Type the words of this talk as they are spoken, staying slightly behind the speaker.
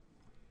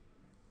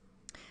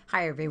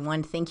Hi,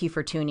 everyone. Thank you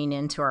for tuning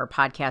in to our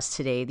podcast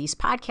today. These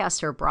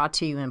podcasts are brought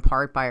to you in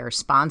part by our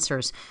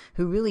sponsors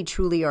who really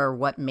truly are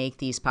what make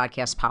these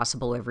podcasts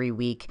possible every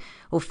week.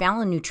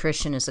 O'Fallon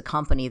Nutrition is a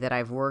company that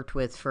I've worked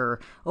with for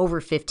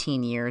over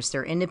 15 years.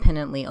 They're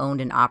independently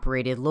owned and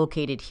operated,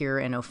 located here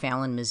in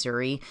O'Fallon,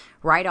 Missouri,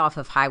 right off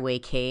of Highway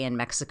K and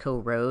Mexico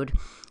Road.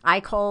 I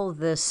call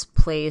this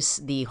place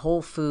the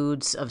Whole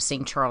Foods of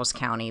St. Charles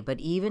County, but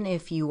even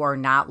if you are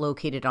not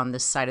located on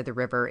this side of the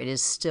river, it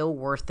is still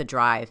worth the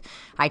drive.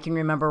 I can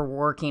remember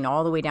working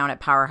all the way down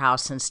at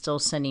Powerhouse and still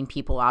sending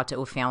people out to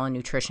O'Fallon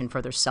Nutrition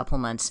for their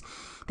supplements.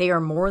 They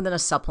are more than a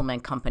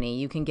supplement company.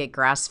 You can get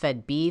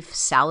grass-fed beef,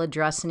 salad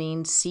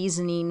dressing,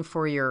 seasoning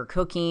for your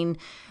cooking,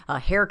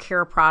 hair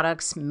care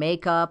products,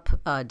 makeup,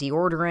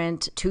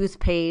 deodorant,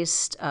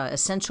 toothpaste,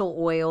 essential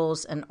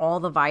oils, and all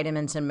the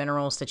vitamins and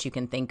minerals that you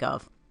can think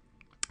of.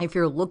 If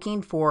you're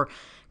looking for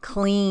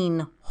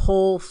clean,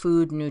 whole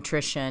food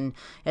nutrition,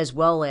 as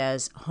well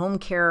as home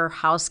care,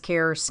 house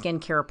care,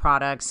 skincare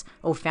products,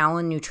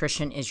 O'Fallon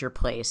Nutrition is your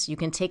place. You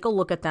can take a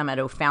look at them at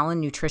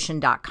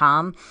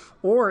o'fallonnutrition.com,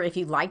 or if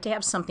you'd like to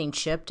have something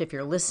shipped, if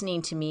you're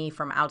listening to me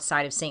from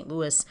outside of St.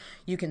 Louis,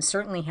 you can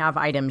certainly have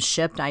items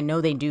shipped. I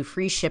know they do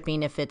free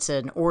shipping if it's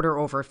an order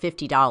over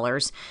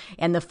 $50,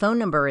 and the phone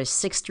number is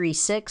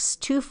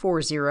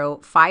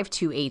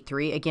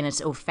 636-240-5283. Again,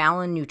 it's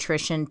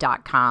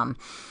o'fallonnutrition.com.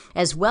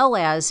 As well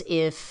as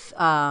if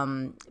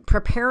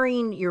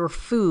preparing your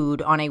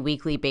food on a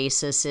weekly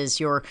basis is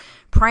your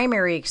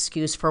primary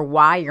excuse for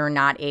why you're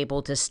not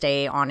able to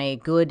stay on a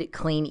good,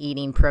 clean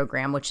eating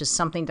program, which is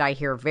something that I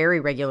hear very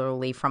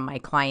regularly from my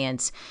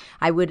clients,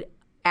 I would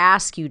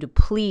ask you to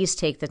please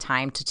take the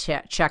time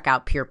to check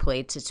out Pure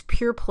Plates. It's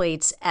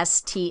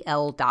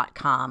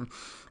pureplatesstl.com.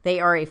 They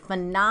are a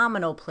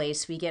phenomenal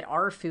place. We get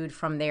our food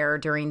from there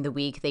during the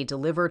week. They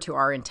deliver to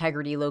our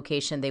Integrity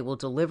location. They will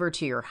deliver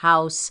to your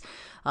house.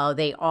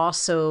 They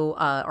also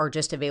are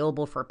just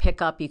available for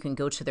pickup. You can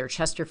go to their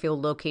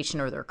Chesterfield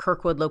location or their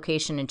Kirkwood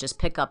location and just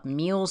pick up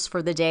meals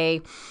for the day,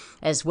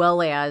 as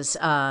well as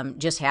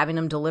just having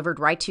them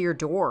delivered right to your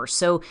door.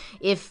 So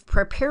if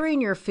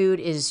preparing your food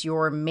is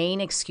your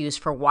main excuse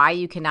for why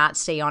you cannot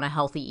stay on a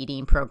healthy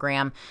eating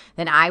program,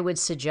 then I would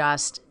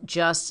suggest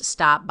just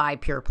stop by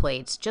Pure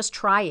Plates. Just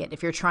try it.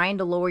 If you're trying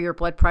to lower your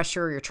blood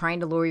pressure, you're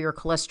trying to lower your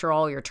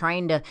cholesterol, you're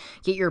trying to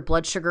get your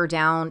blood sugar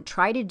down,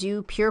 try to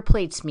do Pure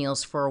Plates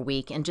meals for a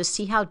week and just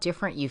see how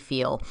different you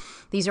feel.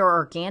 These are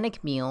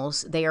organic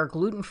meals. They are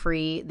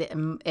gluten-free.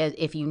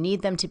 If you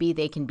need them to be,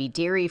 they can be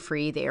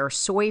dairy-free. They are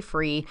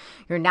soy-free.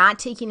 You're not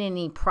taking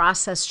any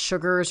processed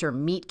sugars or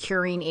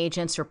meat-curing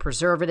agents or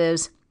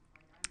preservatives.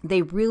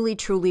 They really,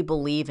 truly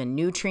believe in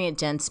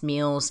nutrient-dense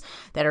meals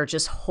that are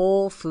just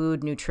whole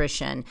food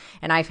nutrition.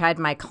 And I've had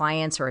my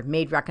clients, or I've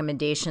made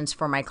recommendations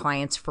for my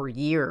clients for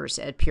years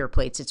at Pure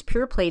Plates. It's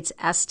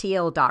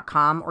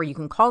pureplatesstl.com, or you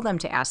can call them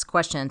to ask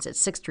questions at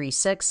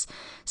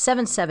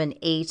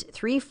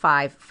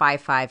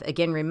 636-778-3555.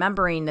 Again,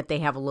 remembering that they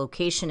have a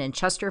location in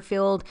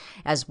Chesterfield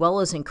as well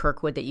as in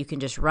Kirkwood that you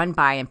can just run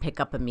by and pick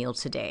up a meal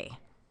today.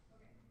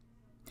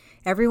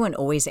 Everyone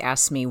always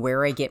asks me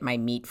where I get my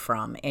meat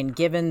from, and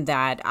given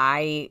that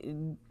I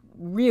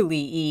really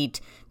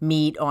eat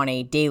meat on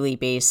a daily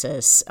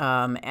basis,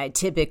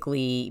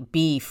 typically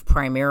beef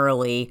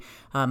primarily,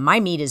 my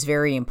meat is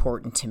very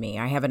important to me.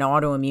 I have an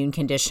autoimmune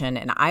condition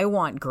and I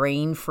want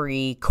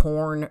grain-free,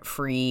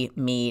 corn-free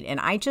meat, and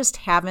I just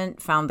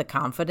haven't found the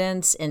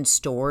confidence in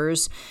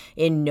stores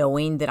in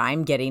knowing that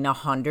I'm getting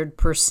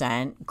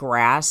 100%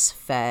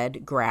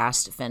 grass-fed,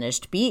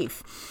 grass-finished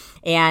beef.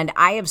 And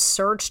I have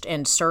searched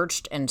and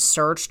searched and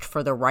searched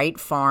for the right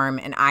farm,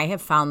 and I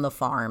have found the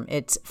farm.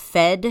 It's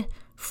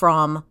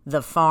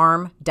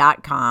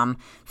fedfromthefarm.com,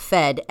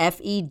 fed,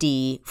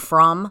 F-E-D,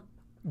 from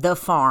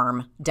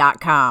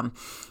thefarm.com.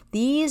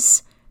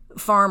 These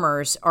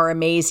farmers are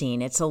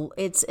amazing. It's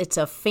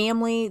a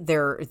family.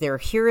 They're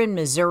here in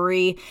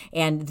Missouri,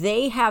 and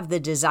they have the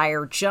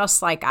desire,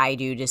 just like I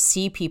do, to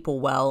see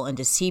people well and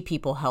to see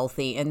people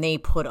healthy, and they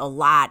put a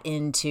lot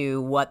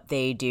into what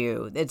they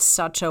do. It's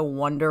such a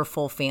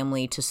wonderful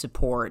family to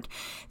support.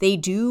 They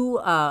do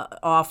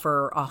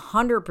offer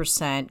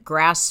 100%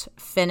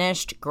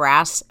 grass-finished,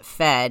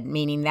 grass-fed,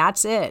 meaning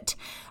that's it.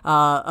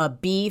 A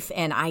beef,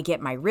 and I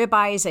get my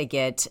ribeyes, I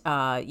get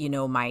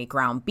my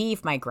ground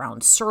beef, my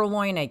ground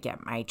sirloin, I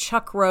get my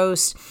chuck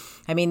roast.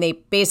 I mean, they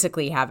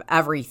basically have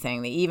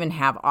everything. They even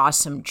have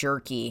awesome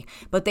jerky,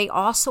 but they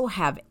also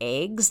have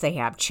eggs, they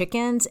have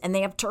chickens, and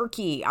they have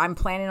turkey. I'm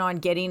planning on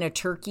getting a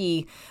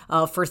turkey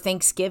for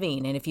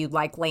Thanksgiving, and if you'd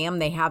like lamb,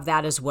 they have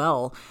that as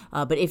well.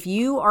 But if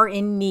you are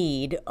in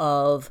need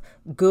of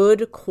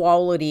good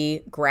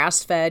quality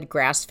grass-fed,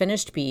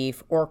 grass-finished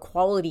beef, or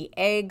quality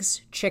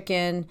eggs,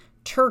 chicken,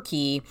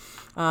 turkey,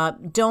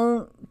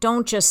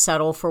 don't just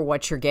settle for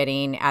what you're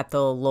getting at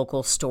the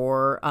local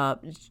store.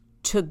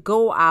 to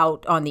go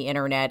out on the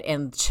internet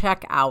and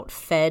check out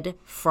Fed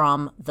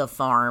from the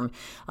Farm.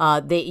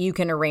 That you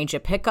can arrange a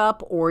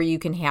pickup or you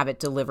can have it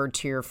delivered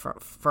to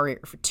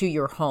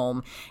your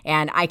home.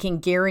 And I can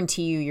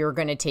guarantee you're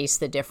going to taste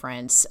the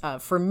difference.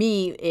 For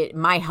me,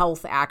 my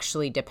health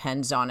actually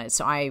depends on it.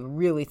 So I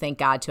really thank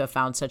God to have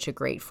found such a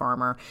great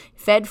farmer.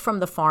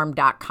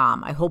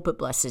 Fedfromthefarm.com. I hope it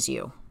blesses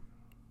you.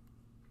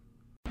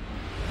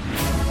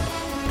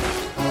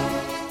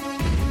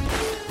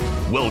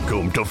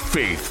 Welcome to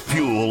Faith,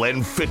 Fuel,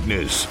 and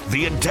Fitness,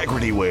 the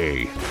Integrity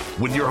Way,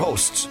 with your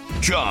hosts,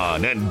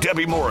 John and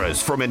Debbie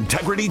Morris from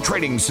Integrity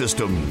Training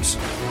Systems.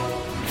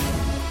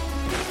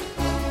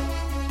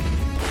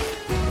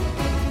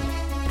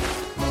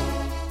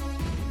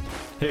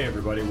 Hey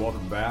everybody,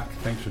 welcome back.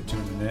 Thanks for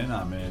tuning in.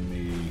 I'm in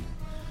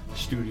the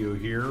studio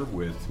here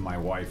with my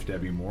wife,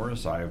 Debbie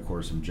Morris. I, of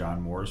course, am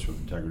John Morris with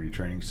Integrity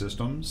Training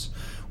Systems.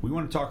 We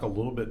want to talk a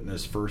little bit in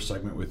this first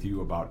segment with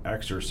you about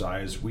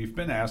exercise. We've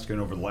been asking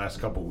over the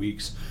last couple of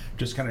weeks,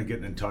 just kind of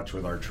getting in touch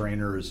with our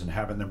trainers and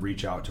having them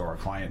reach out to our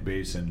client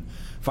base and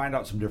find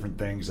out some different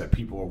things that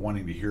people are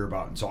wanting to hear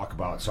about and talk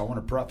about. So I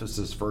want to preface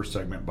this first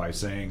segment by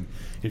saying,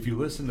 if you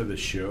listen to this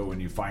show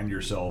and you find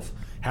yourself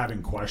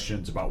having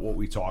questions about what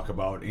we talk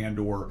about and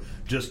or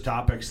just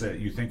topics that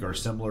you think are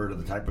similar to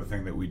the type of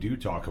thing that we do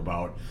talk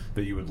about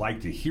that you would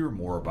like to hear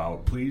more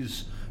about,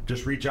 please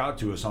just reach out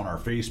to us on our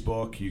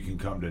Facebook. You can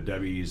come to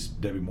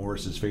Debbie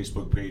Morris's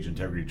Facebook page,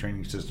 Integrity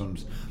Training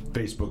Systems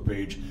Facebook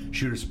page,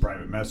 shoot us a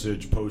private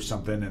message, post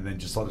something, and then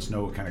just let us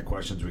know what kind of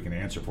questions we can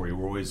answer for you.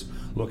 We're always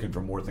looking for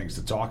more things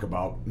to talk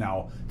about.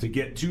 Now, to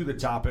get to the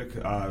topic,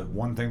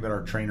 one thing that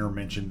our trainer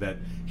mentioned that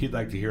he'd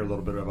like to hear a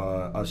little bit of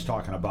us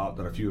talking about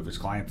that a few of his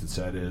clients had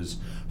said is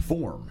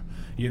form.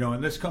 You know,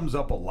 and this comes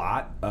up a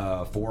lot.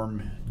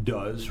 Form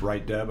does,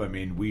 right, Deb? I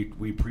mean,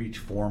 we preach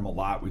form a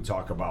lot. We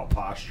talk about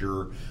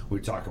posture. We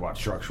talk about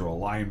structural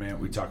alignment.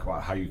 We talk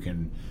about how you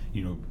can,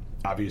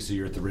 obviously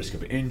you're at the risk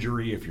of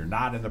injury if you're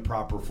not in the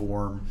proper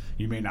form.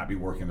 You may not be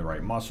working the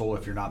right muscle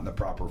if you're not in the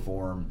proper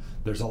form.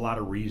 There's a lot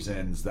of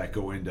reasons that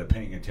go into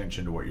paying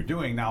attention to what you're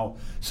doing. Now,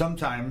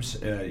 sometimes,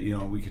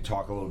 we could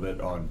talk a little bit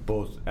on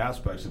both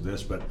aspects of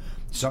this, but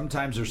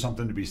sometimes there's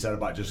something to be said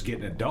about just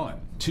getting it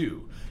done,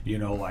 too.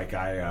 Like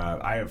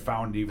I have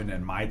found even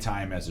in my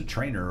time as a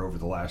trainer over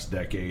the last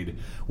decade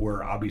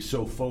where I'll be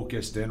so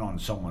focused in on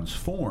someone's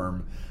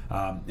form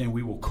and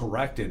we will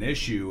correct an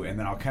issue, and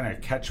then I'll kind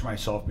of catch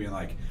myself being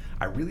like,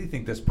 I really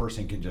think this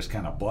person can just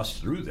kind of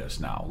bust through this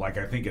now. Like,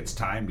 I think it's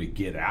time to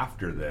get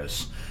after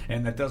this.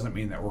 And that doesn't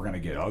mean that we're going to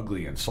get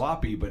ugly and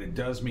sloppy, but it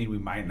does mean we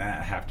might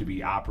not have to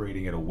be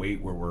operating at a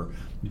weight where we're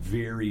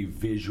very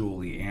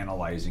visually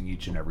analyzing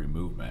each and every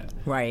movement.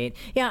 Right.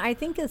 Yeah, I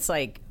think it's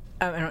like,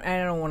 I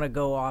don't want to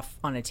go off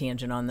on a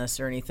tangent on this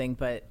or anything,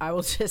 but I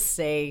will just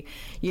say,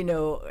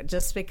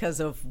 just because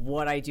of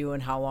what I do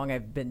and how long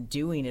I've been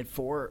doing it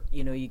for,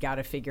 you got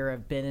to figure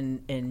I've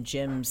been in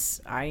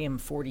gyms. I am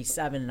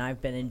 47 and I've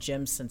been in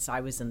gyms since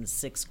I was in the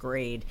 6th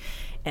grade.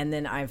 And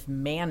then I've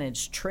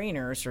managed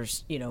trainers or,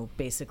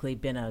 basically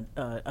been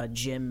a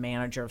gym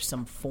manager of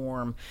some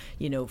form,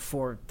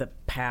 for the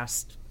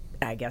past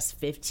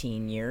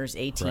 15 years,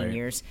 18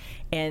 years.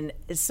 And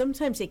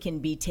sometimes it can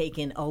be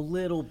taken a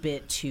little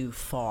bit too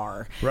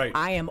far. Right.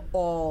 I am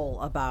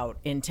all about,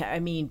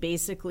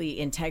 basically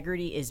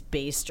integrity is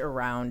based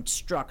around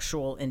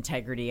structural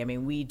integrity.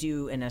 We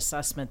do an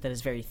assessment that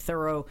is very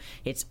thorough.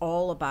 It's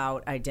all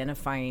about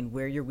identifying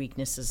where your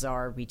weaknesses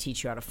are. We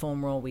teach you how to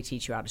foam roll. We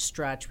teach you how to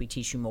stretch. We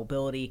teach you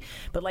mobility.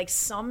 But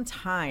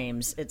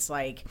sometimes it's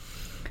like,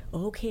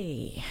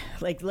 okay,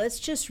 let's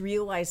just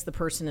realize the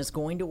person is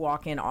going to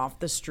walk in off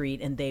the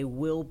street and they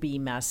will be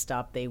messed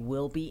up. They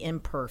will be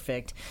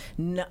imperfect.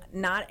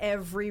 Not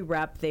every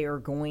rep they are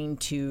going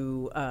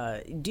to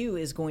do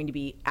is going to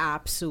be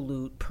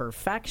absolute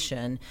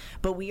perfection,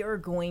 but we are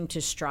going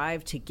to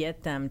strive to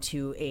get them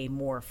to a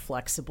more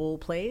flexible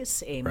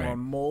place, a more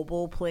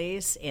mobile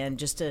place, and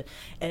just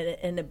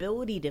an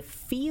ability to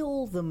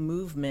feel the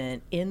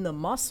movement in the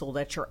muscle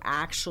that you're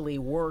actually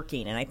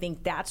working. And I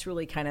think that's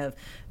really kind of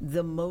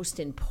the most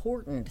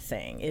important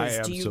thing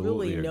is, do you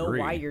really know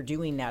why you're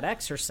doing that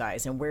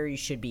exercise and where you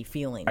should be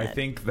feeling it? I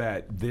think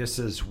that this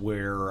is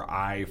where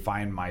I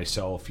find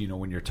myself,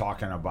 when you're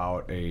talking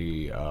about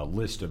a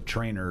list of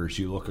trainers,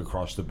 you look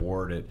across the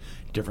board at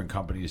different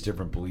companies,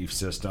 different belief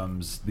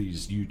systems,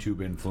 these YouTube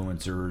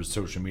influencers,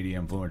 social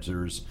media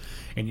influencers,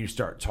 and you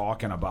start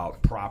talking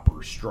about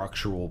proper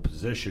structural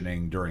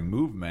positioning during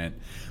movement.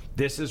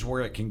 This is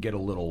where it can get a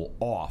little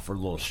off or a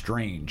little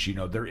strange.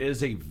 There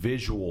is a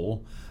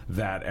visual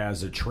that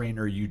as a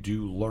trainer you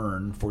do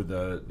learn for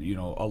the,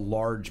 a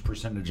large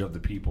percentage of the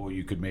people.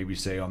 You could maybe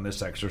say on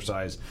this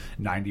exercise,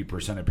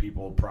 90% of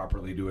people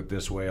properly do it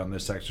this way. On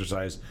this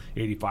exercise,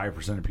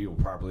 85% of people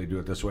properly do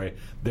it this way.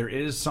 There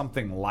is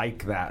something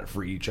like that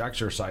for each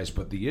exercise,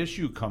 but the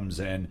issue comes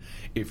in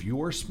if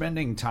you're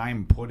spending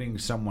time putting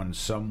someone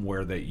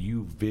somewhere that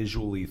you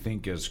visually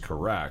think is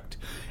correct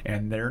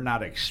and they're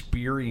not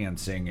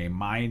experiencing a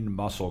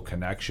mind-muscle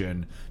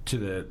connection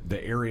to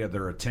the area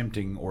they're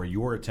attempting or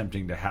you're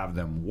attempting to have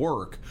them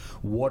work,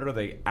 what are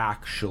they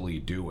actually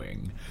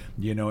doing?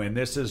 And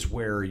this is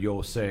where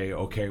you'll say,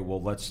 okay,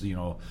 well, let's,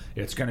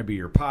 it's going to be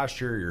your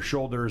posture, your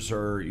shoulders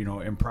are,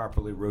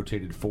 improperly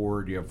rotated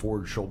forward, you have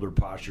forward shoulder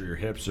posture, your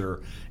hips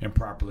are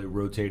improperly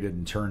rotated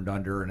and turned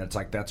under, and it's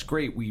like, that's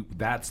great.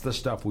 That's the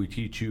stuff we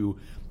teach you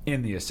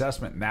in the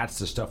assessment, and that's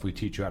the stuff we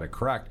teach you how to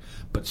correct.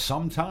 But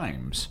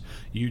sometimes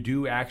you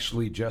do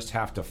actually just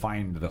have to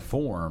find the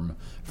form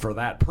for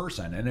that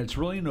person, and it's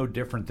really no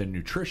different than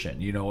nutrition.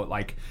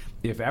 Like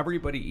if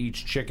everybody eats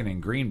chicken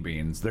and green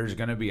beans, there's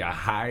going to be a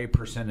high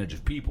percentage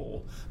of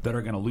people that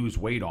are going to lose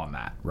weight on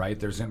that, right?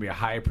 There's going to be a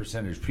high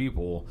percentage of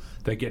people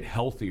that get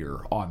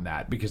healthier on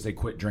that because they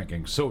quit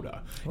drinking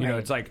soda. Right.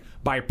 It's like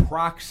by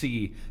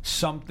proxy,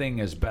 something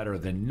is better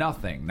than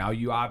nothing. Now,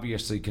 you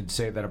obviously could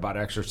say that about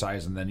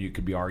exercise, and then you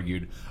could be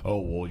argued,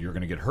 oh, well, you're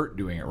going to get hurt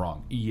doing it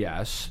wrong.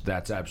 Yes,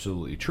 that's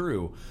absolutely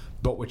true.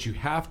 But what you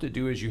have to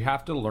do is you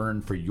have to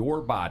learn for your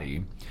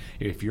body,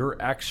 if you're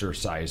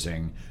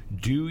exercising,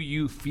 do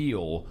you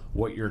feel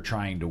what you're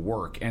trying to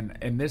work? And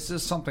this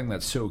is something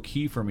that's so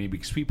key for me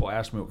because people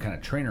ask me what kind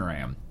of trainer I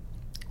am.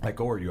 Like,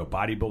 oh, are you a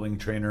bodybuilding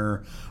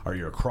trainer? Are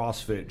you a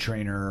CrossFit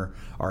trainer?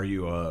 Are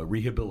you a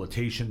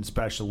rehabilitation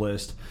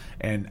specialist?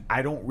 And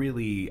I don't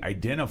really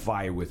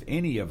identify with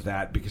any of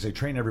that because I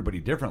train everybody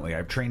differently.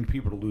 I've trained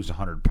people to lose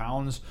 100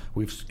 pounds.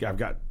 I've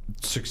got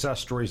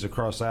success stories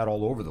across that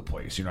all over the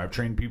place. I've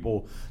trained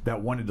people that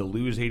wanted to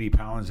lose 80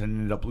 pounds and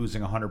ended up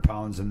losing 100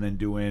 pounds and then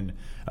doing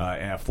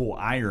a full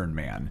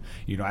Ironman.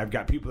 I've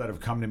got people that have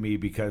come to me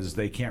because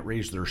they can't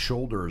raise their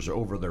shoulders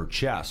over their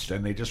chest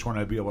and they just want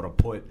to be able to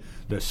put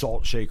the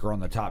salt shaker on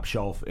the top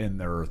shelf in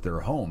their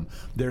home.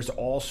 There's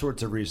all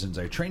sorts of reasons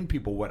I train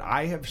people. What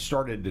I have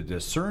started to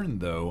discern,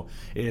 though,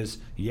 is,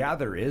 yeah,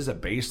 there is a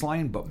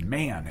baseline, but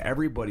man,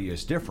 everybody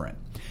is different.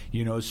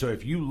 So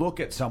if you look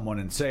at someone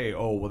and say,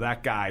 oh, well,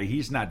 that guy,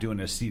 he's not doing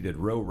a seated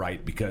row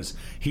right because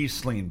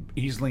he's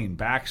leaned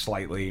back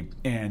slightly,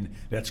 and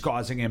that's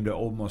causing him to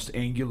almost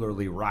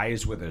angularly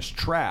rise with his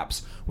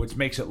traps, which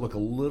makes it look a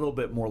little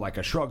bit more like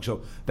a shrug.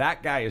 So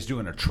that guy is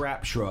doing a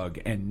trap shrug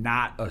and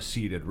not a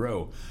seated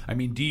row. I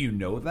mean, do you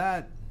know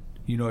that?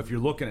 If you're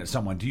looking at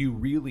someone, do you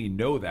really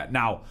know that?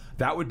 Now,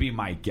 that would be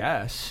my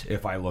guess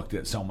if I looked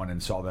at someone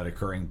and saw that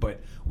occurring,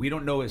 but we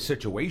don't know his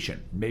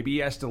situation. Maybe he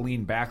has to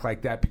lean back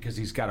like that because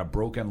he's got a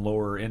broken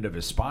lower end of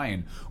his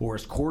spine or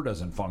his core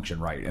doesn't function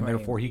right, and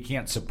therefore he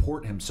can't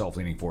support himself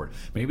leaning forward.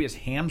 Maybe his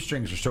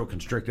hamstrings are so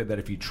constricted that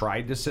if he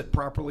tried to sit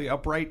properly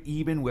upright,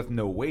 even with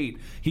no weight,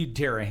 he'd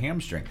tear a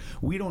hamstring.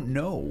 We don't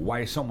know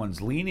why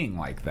someone's leaning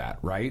like that,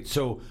 right?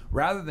 So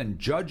rather than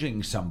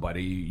judging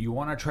somebody, you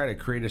want to try to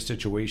create a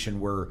situation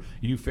where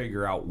you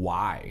figure out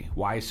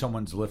why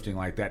someone's lifting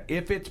like that.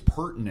 If it's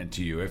pertinent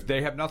to you, if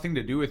they have nothing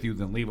to do with you,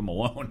 then leave them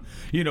alone.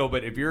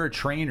 But if you're a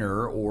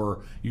trainer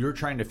or you're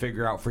trying to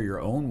figure out for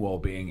your own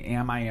well-being,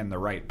 am I in the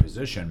right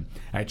position?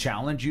 I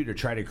challenge you to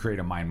try to create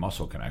a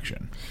mind-muscle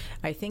connection.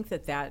 I think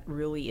that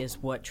really is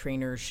what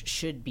trainers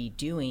should be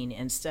doing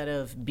instead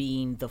of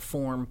being the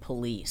form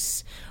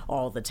police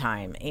all the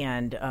time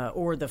and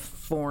or the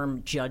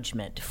form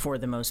judgment for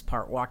the most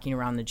part, walking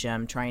around the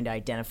gym trying to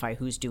identify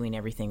who's doing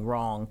everything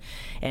wrong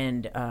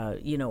and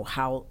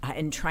how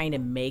and trying to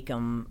make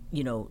them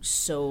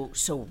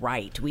so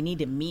right. We need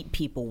to meet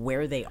people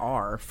where they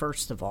are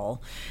first of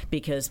all,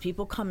 because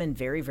people come in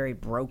very, very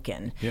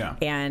broken. Yeah.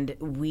 And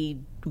we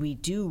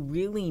do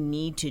really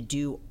need to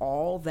do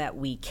all that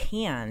we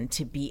can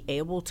to be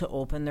able to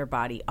open their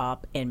body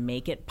up and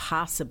make it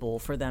possible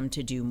for them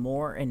to do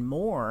more and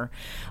more,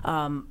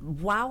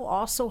 while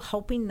also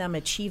helping them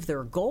achieve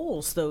their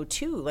goals, though,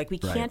 too. Like, we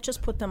can't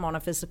just put them on a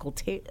physical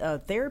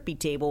therapy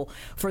table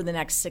for the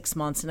next 6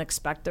 months and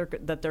expect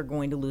that they're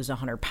going to lose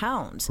 100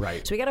 pounds.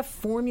 Right. So we got to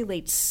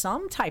formulate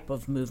some type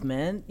of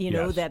movement,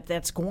 Yes.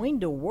 that's going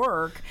to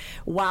work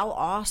while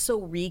also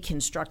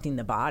reconstructing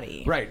the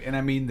body. Right. And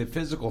I mean, the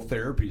physical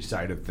therapy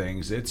side of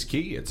things, it's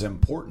key. It's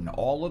important.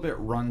 All of it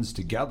runs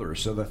together.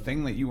 So the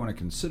thing that you want to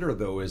consider,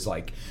 though, is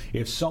like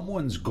if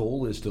someone's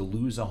goal is to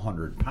lose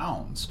 100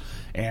 pounds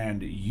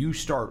and you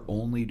start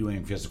only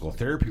doing physical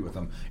therapy with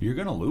them, you're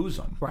going to lose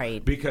them.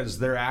 Right. Because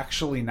they're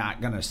actually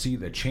not going to see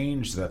the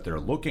change that they're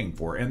looking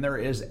for. And there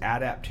is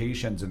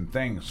adaptations and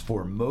things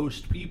for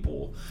most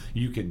people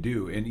you can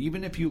do. And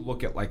even if you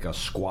look at like a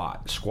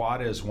squat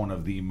is one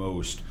of the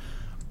most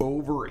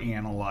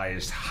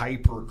overanalyzed,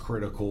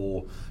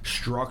 hypercritical,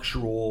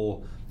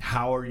 structural,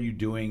 how are you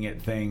doing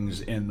it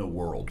things in the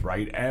world,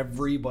 right?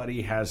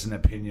 Everybody has an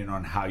opinion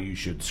on how you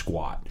should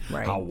squat,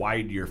 right. How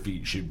wide your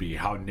feet should be,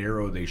 how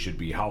narrow they should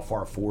be, how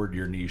far forward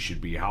your knees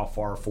should be, how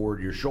far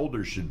forward your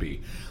shoulders should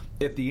be.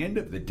 At the end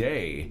of the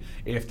day,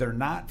 if they're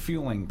not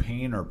feeling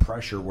pain or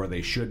pressure where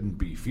they shouldn't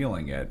be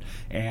feeling it,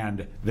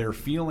 and they're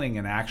feeling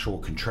an actual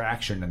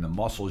contraction in the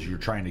muscles you're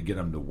trying to get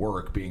them to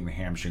work, being the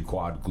hamstring,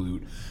 quad,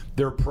 glute,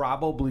 they're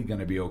probably going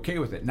to be okay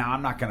with it. Now,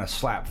 I'm not going to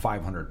slap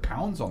 500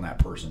 pounds on that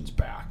person's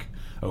back.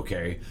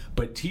 okay?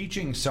 But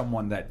teaching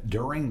someone that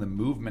during the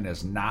movement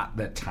is not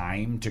the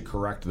time to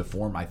correct the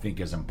form, I think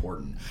is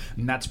important.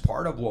 And that's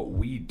part of what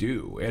we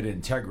do at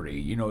Integrity.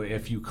 You know,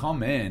 if you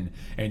come in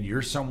and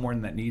you're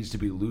someone that needs to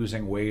be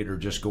losing weight or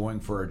just going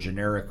for a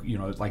generic, you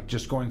know, like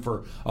just going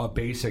for a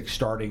basic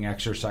starting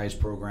exercise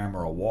program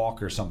or a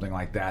walk or something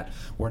like that,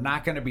 we're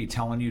not going to be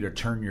telling you to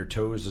turn your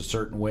toes a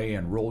certain way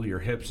and roll your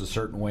hips a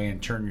certain way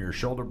and turn your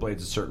shoulder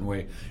blades a certain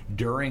way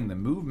during the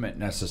movement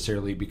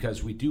necessarily,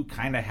 because we do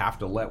kind of have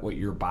to let what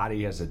your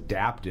body has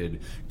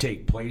adapted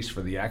take place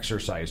for the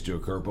exercise to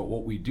occur. But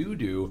what we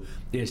do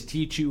is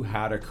teach you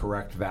how to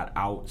correct that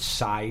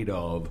outside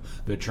of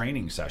the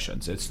training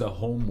sessions. It's the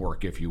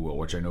homework, if you will,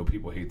 which I know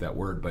people hate that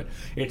word, but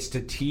it's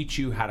to teach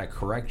you how to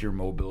correct your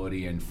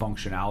mobility and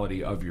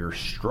functionality of your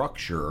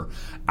structure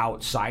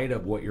outside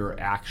of what your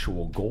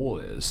actual goal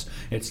is.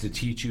 It's to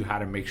teach you how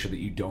to make sure that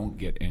you don't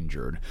get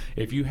injured.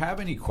 If you have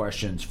any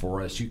questions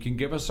for us, you can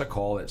give us a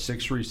call at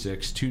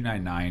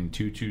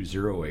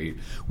 636-299-2208.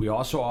 We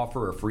also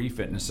offer a free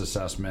fitness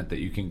assessment that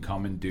you can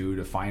come and do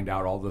to find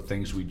out all the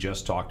things we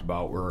just talked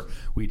about, where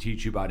we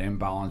teach you about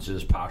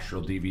imbalances,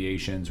 postural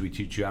deviations, we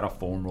teach you how to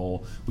foam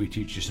roll, we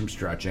teach you some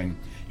stretching.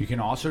 You can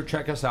also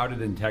check us out at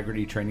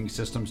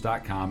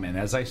integritytrainingsystems.com, and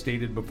as I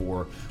stated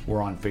before,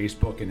 we're on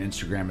Facebook and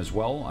Instagram as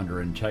well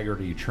under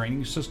Integrity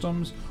Training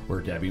Systems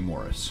or Debbie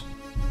Morris.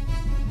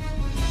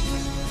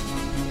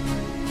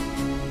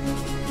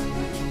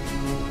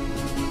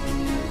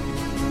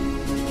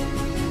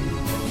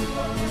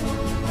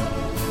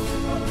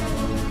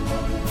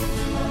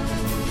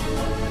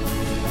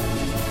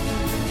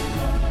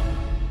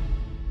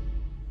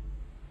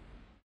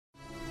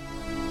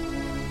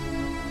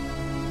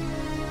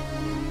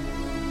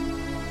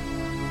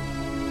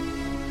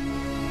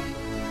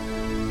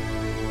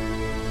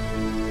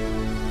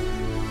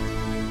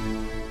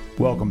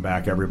 Welcome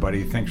back,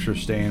 everybody. Thanks for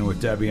staying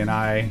with Debbie and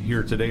I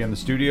here today in the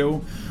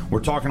studio. We're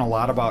talking a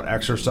lot about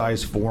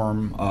exercise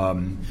form.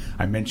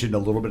 I mentioned a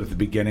little bit at the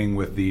beginning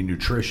with the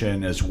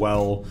nutrition as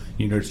well.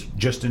 You know, it's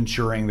just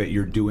ensuring that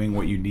you're doing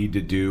what you need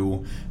to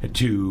do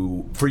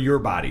for your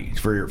body,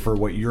 for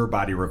what your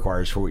body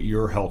requires, for what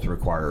your health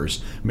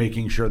requires,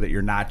 making sure that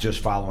you're not just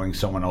following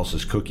someone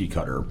else's cookie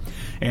cutter.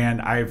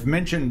 And I've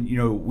mentioned, you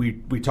know,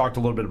 we talked a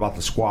little bit about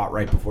the squat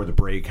right before the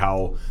break,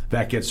 how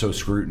that gets so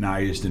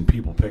scrutinized and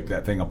people pick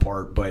that thing apart.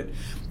 But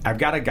I've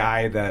got a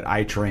guy that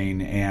I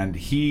train, and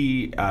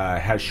he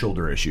has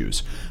shoulder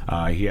issues.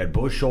 He had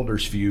both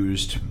shoulders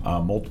fused,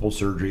 multiple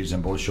surgeries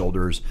in both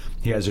shoulders.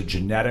 He has a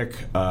genetic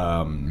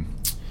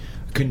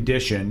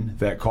condition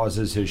that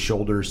causes his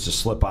shoulders to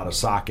slip out of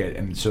socket,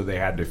 and so they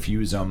had to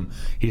fuse them.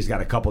 He's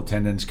got a couple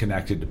tendons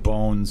connected to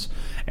bones,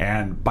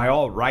 and by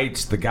all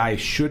rights, the guy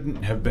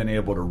shouldn't have been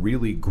able to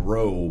really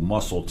grow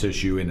muscle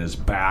tissue in his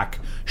back,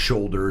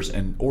 shoulders,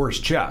 or his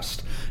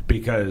chest,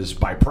 because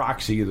by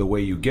proxy, the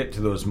way you get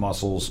to those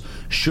muscles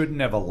shouldn't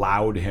have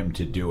allowed him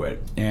to do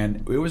it.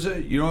 And it was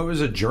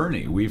a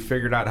journey. We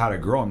figured out how to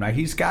grow him. Now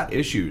he's got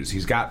issues,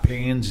 he's got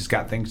pains, he's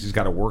got things he's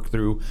got to work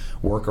through,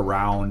 work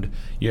around,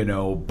 you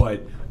know, but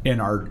in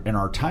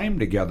our time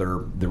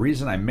together, the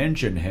reason I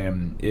mention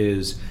him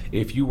is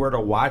if you were to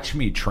watch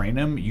me train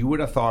him, you would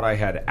have thought I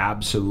had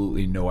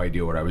absolutely no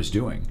idea what I was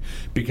doing,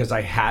 because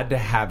I had to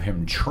have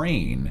him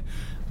train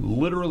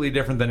literally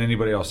different than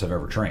anybody else I've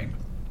ever trained.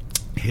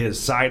 His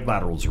side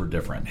laterals were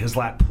different. His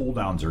lat pull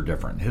downs are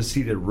different. His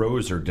seated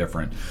rows are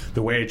different.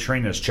 The way I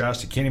train his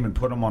chest, I can't even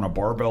put him on a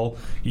barbell.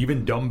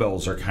 Even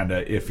dumbbells are kind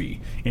of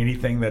iffy.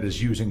 Anything that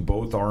is using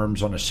both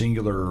arms on a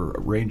singular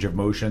range of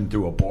motion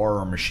through a bar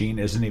or machine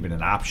isn't even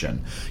an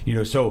option. You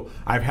know, so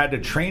I've had to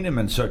train him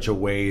in such a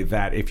way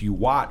that if you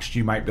watched,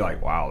 you might be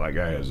like, wow, that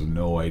guy has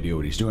no idea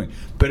what he's doing.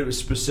 But it was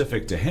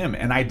specific to him,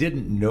 and I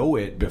didn't know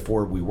it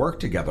before we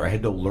worked together. I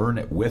had to learn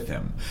it with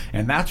him.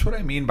 And that's what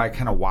I mean by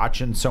kind of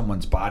watching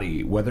someone's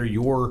body, whether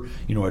you're,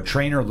 you know, a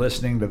trainer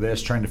listening to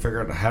this trying to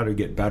figure out how to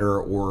get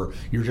better, or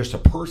you're just a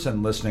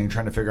person listening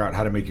trying to figure out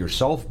how to make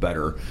yourself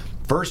better.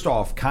 First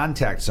off,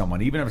 contact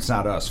someone, even if it's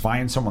not us.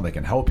 Find someone that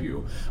can help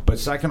you. But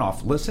second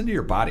off, listen to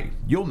your body.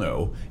 You'll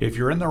know. If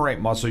you're in the right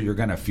muscle, you're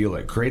going to feel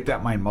it. Create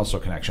that mind-muscle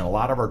connection. A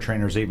lot of our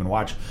trainers even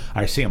watch,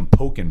 I see them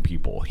poking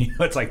people. You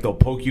know, it's like they'll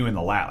poke you in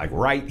the lat, like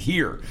right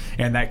here.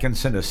 And that can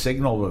send a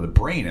signal to the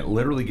brain. It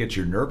literally gets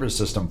your nervous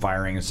system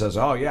firing and says,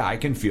 oh, yeah, I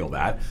can feel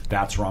that.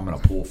 That's where I'm going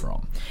to pull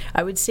from.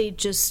 I would say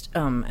just,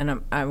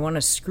 I want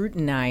to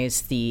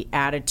scrutinize the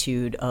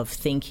attitude of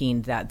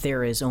thinking that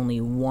there is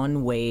only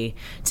one way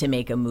to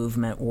make a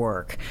movement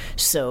work.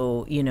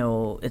 So, you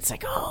know, it's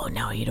like, oh,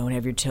 no, you don't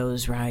have your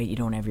toes right. You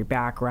don't have your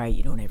back right.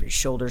 You don't have your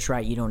shoulders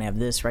right. You don't have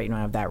this right. You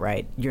don't have that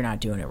right. You're not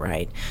doing it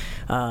right.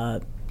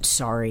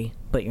 Sorry.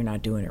 but you're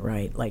not doing it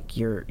right. Like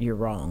you're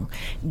wrong.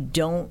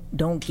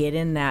 Don't get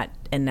in that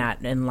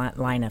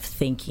line of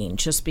thinking.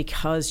 Just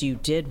because you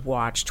did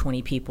watch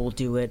 20 people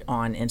do it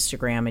on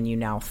Instagram and you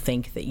now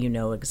think that you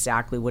know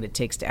exactly what it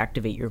takes to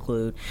activate your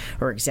glute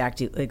or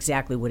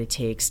exactly what it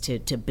takes to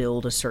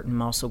build a certain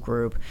muscle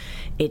group,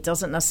 it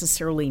doesn't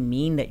necessarily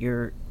mean that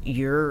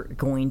you're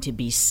going to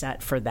be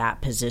set for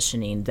that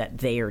positioning that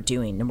they are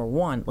doing. Number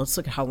one, let's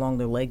look at how long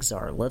their legs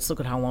are. Let's look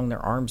at how long their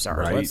arms are.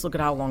 Right. Let's look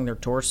at how long their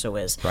torso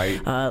is.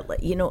 Right.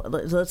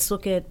 Let's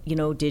look at,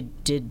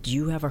 did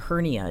you have a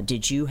hernia?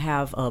 Did you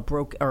have a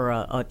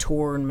a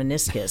torn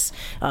meniscus?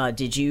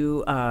 Did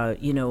you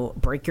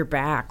break your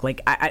back?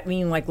 I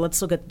mean,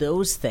 let's look at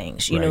those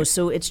things. You know,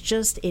 so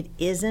it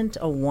isn't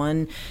a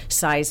one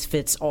size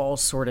fits all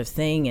sort of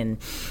thing. And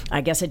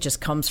I guess it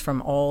just comes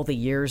from all the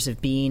years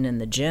of being in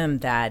the gym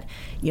that,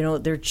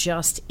 there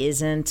just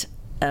isn't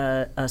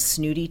a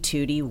snooty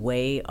tooty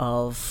way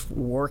of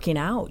working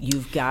out.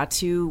 You've got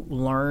to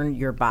learn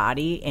your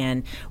body.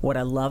 And what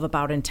I love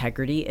about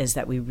Integrity is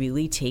that we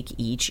really take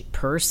each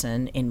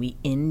person and we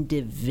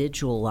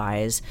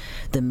individualize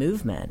the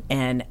movement.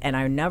 And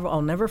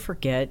I'll never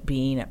forget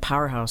being at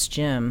Powerhouse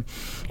Gym.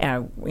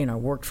 And I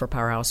worked for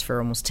Powerhouse for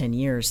almost 10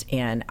 years.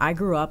 And I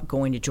grew up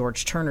going to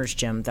George Turner's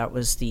gym. That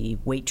was the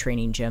weight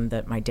training gym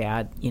that my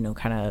dad,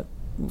 kind of,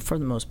 for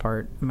the most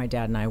part, my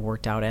dad and I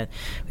worked out at.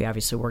 We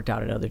obviously worked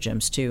out at other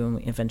gyms too, and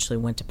we eventually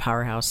went to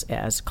Powerhouse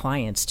as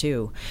clients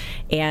too.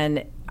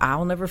 And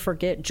I'll never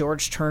forget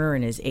George Turner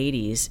in his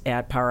 80s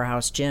at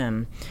Powerhouse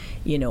Gym,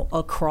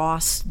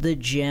 across the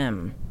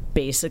gym,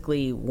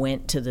 basically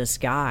went to this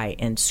guy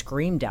and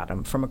screamed at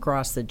him from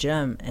across the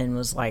gym and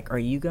was like, "Are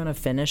you going to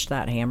finish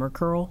that hammer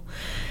curl?"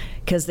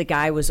 Because the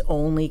guy was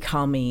only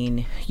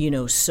coming,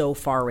 so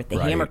far with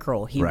the hammer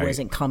curl. He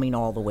wasn't coming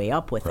all the way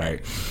up with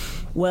it.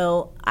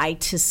 Well, I,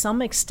 to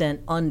some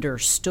extent,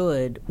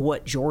 understood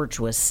what George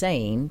was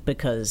saying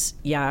because,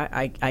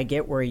 I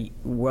get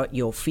what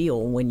you'll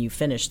feel when you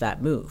finish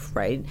that move,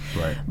 right?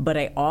 But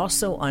I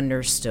also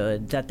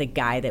understood that the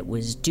guy that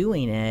was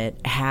doing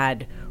it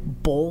had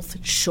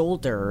both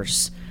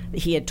shoulders.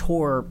 He had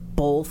tore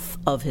both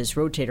of his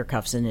rotator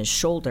cuffs in his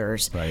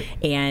shoulders,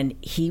 and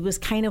he was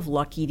kind of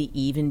lucky to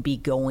even be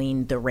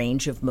going the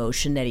range of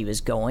motion that he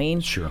was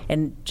going. Sure.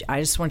 And I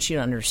just want you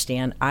to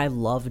understand, I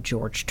love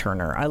George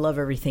Turner. I love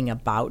everything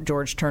about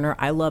George Turner.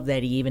 I love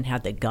that he even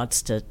had the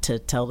guts to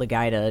tell the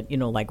guy to,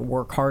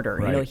 work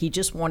harder. He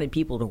just wanted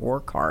people to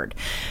work hard.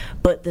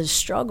 But the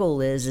struggle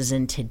is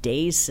in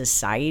today's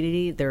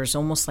society, there's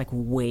almost like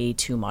way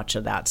too much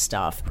of that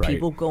stuff.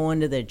 People go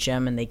into the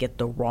gym and they get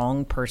the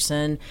wrong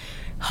person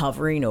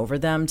hovering over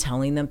them,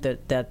 telling them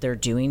that they're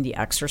doing the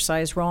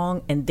exercise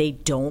wrong, and they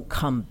don't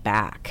come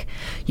back.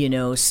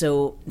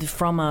 So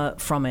from a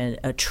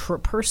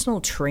personal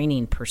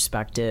training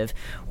perspective,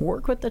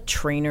 work with a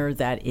trainer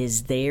that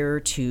is there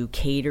to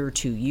cater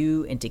to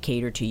you and to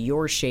cater to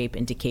your shape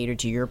and to cater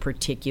to your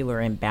particular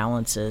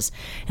imbalances,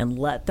 and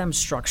let them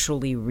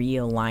structurally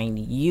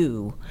realign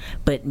you,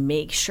 but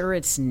make sure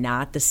it's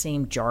not the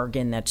same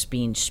jargon that's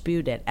being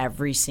spewed at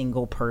every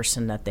single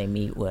person that they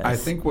meet with. I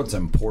think what's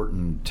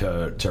important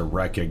to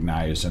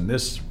recognize, and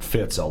this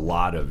fits a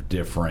lot of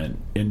different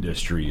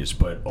industries,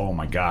 but oh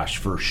my gosh,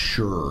 for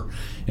sure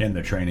in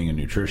the training and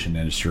nutrition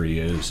industry,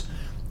 is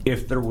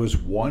if there was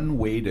one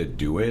way to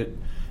do it,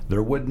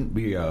 there wouldn't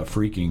be a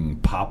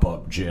freaking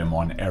pop-up gym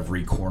on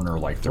every corner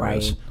like there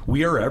is.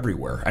 We are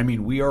everywhere. I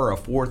mean, we are a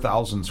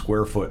 4,000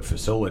 square foot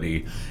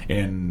facility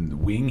in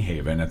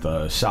Winghaven at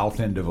the south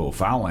end of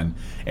O'Fallon,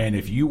 and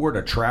if you were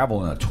to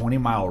travel in a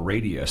 20-mile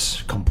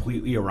radius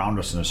completely around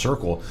us in a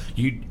circle,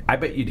 I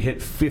bet you'd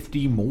hit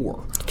 50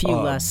 more. A few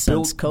less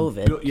since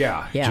COVID.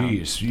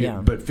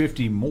 But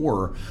 50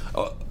 more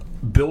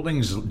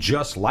buildings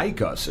just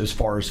like us as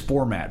far as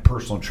format,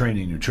 personal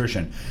training,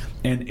 nutrition.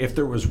 And if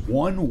there was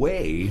one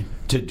way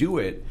to do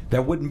it,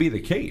 that wouldn't be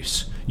the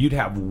case. You'd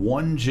have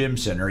one gym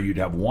center, you'd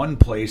have one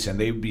place, and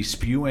they'd be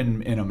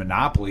spewing in a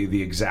monopoly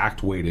the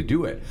exact way to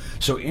do it.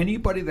 So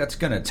anybody that's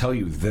going to tell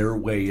you their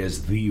way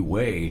is the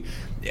way,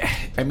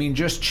 I mean,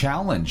 just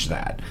challenge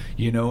that,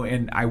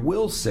 and I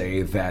will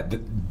say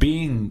that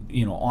being,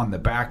 on the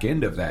back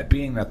end of that,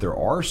 being that there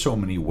are so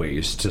many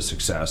ways to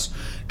success,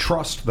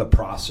 trust the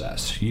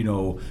process.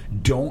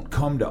 Don't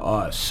come to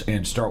us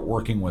and start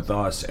working with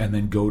us and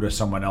then go to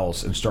someone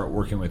else and start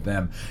working with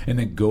them and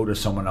then go to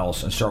someone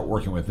else and start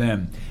working with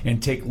them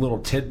and take little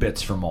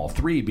tidbits from all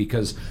three,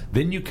 because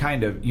then you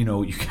kind of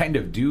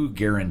do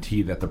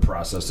guarantee that the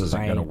process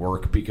isn't going to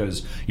work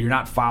because you're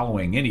not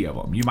following any of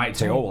them. You might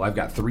say, oh, I've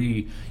got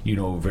 3,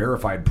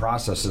 verified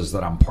processes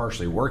that I'm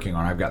partially working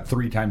on. I've got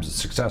 3 times the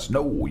success.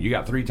 No, you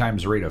got 3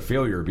 times the rate of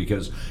failure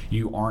because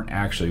you aren't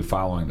actually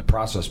following the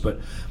process. But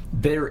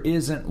there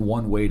isn't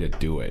one way to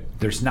do it.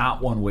 There's not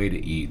one way to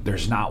eat.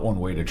 There's not one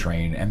way to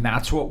train. And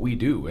that's what we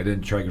do at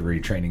Integrity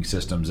Training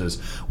Systems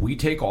is we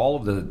take all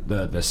all of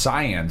the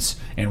science,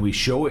 and we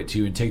show it to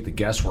you and take the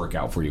guesswork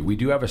out for you. We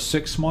do have a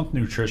 6-month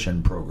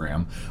nutrition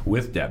program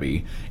with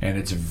Debbie, and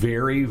it's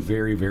very,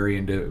 very, very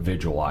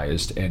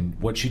individualized. And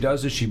what she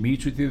does is she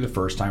meets with you the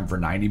first time for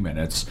 90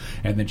 minutes,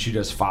 and then she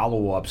does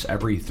follow-ups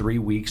every 3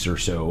 weeks or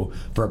so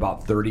for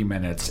about 30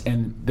 minutes.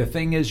 And the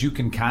thing is, you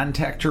can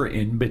contact her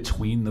in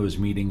between those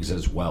meetings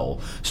as well.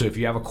 So if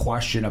you have a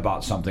question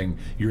about something,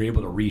 you're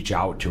able to reach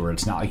out to her.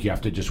 It's not like you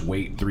have to just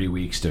wait 3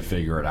 weeks to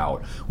figure it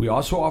out. We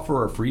also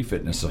offer a free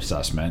fitness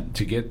assessment.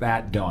 To get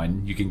that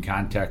done, you can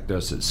contact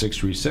us at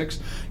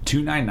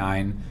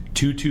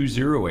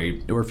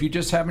 636-299-2208. Or if you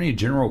just have any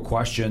general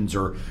questions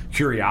or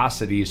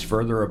curiosities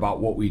further about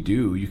what we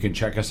do, you can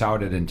check us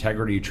out at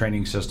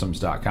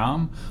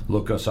integritytrainingsystems.com.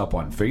 Look us up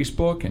on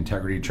Facebook,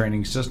 Integrity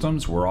Training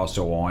Systems. We're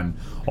also on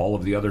all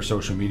of the other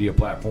social media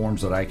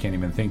platforms that I can't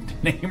even think to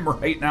name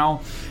right now.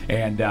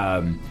 And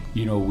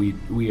we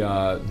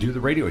do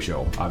the radio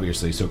show,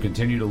 obviously. So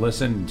continue to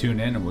listen and tune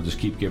in, and we'll just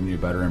keep giving you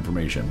better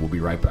information. We'll be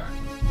right back.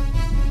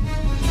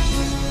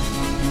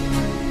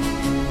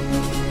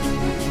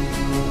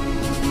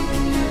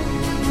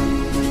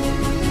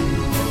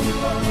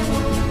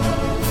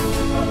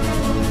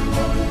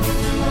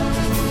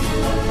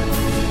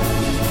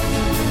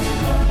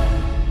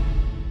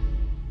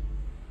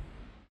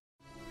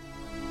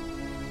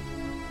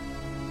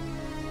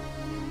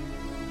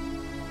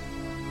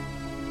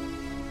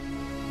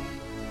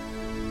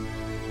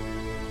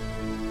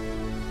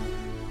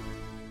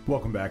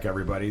 Welcome back,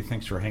 everybody.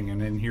 Thanks for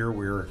hanging in here.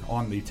 We're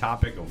on the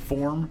topic of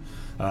form.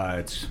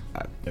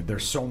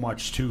 There's so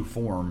much to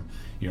form.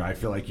 I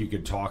feel like you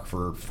could talk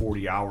for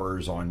 40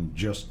 hours on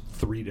just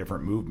 3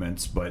 different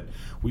movements, but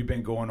we've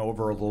been going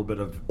over a little bit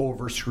of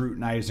over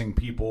scrutinizing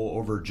people,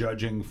 over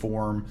judging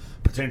form,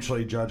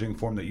 potentially judging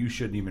form that you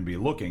shouldn't even be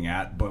looking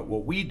at. But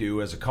what we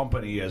do as a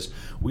company is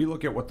we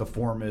look at what the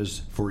form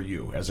is for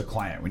you as a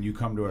client. When you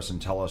come to us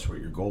and tell us what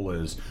your goal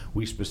is,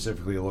 we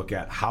specifically look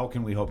at how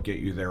can we help get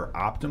you there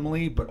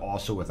optimally, but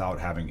also without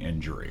having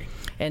injury.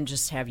 And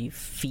just have you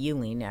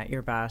feeling at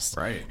your best.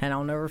 Right. And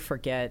I'll never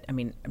forget,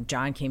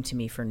 John came to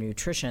me for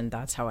nutrition.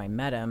 That's how I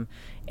met him.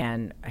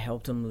 And I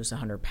helped him lose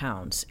 100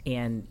 pounds.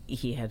 And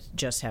he had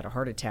just had a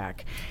heart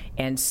attack.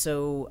 And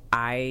so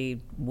I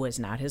was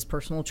not his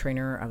personal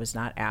trainer. I was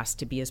not asked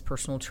to be his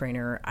personal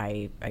trainer.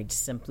 I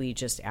simply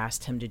just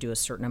asked him to do a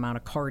certain amount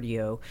of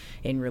cardio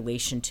in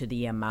relation to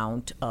the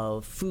amount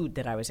of food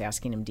that I was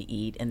asking him to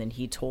eat. And then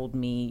he told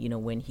me,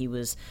 when he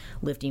was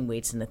lifting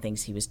weights and the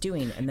things he was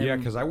doing. And then, yeah,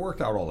 because I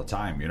worked out all the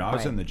time. I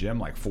was in the gym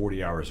like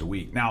 40 hours a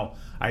week. Now,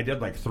 I did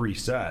like 3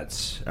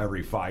 sets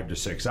every 5 to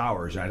 6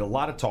 hours. I had a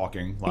lot of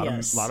talking,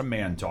 a lot of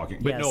man talking.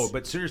 But no,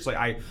 but seriously,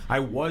 I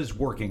was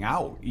working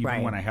out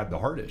even when I had the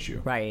heart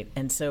issue. Right.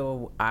 And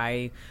so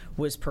I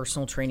was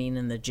personal training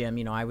in the gym.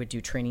 I would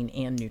do training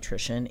and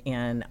nutrition.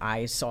 And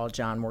I saw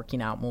John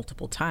working out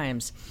multiple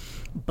times.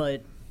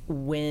 But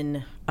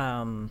when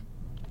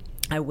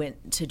I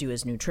went to do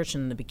his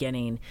nutrition in the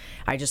beginning,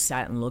 I just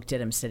sat and looked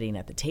at him sitting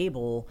at the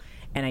table,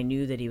 and I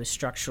knew that he was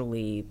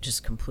structurally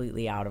just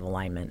completely out of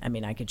alignment.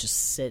 I could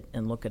just sit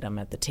and look at him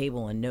at the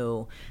table and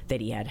know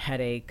that he had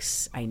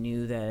headaches. I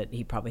knew that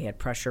he probably had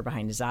pressure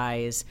behind his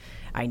eyes.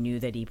 I knew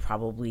that he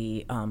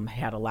probably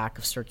had a lack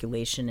of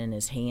circulation in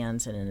his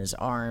hands and in his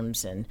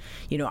arms. And,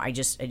 I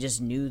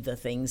just knew the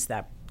things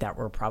that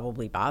were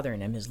probably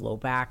bothering him. His low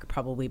back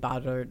probably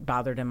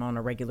bothered him on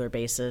a regular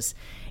basis.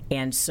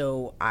 And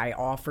so I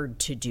offered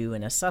to do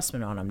an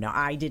assessment on him. Now,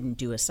 I didn't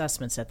do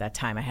assessments at that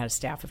time. I had a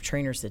staff of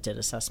trainers that did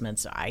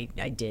assessments. I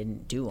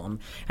didn't do them.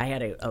 I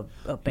had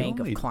a bank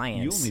of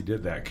clients. You only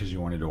did that because you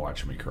wanted to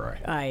watch me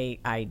cry.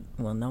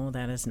 Well, no,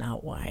 that is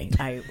not why.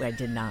 I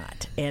did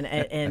not.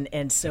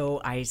 And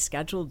so I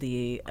scheduled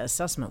the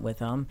assessment with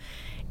him,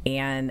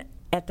 and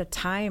at the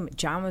time,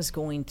 John was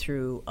going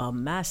through a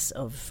mess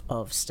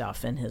of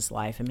stuff in his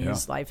life.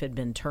 His life had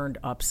been turned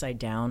upside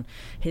down.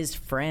 His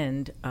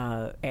friend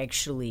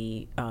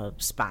actually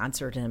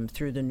sponsored him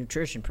through the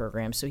nutrition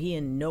program, so he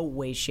in no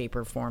way, shape,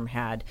 or form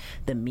had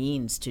the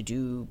means to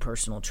do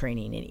personal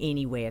training in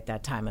any way at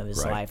that time of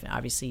his life. And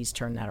obviously, he's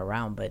turned that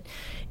around, but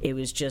it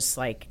was just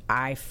like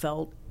I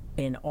felt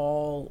in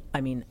all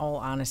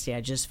honesty, I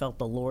just felt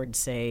the Lord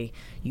say,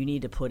 you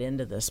need to put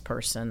into this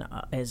person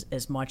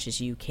as much as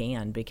you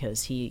can,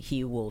 because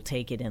he will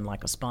take it in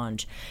like a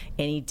sponge.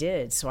 And he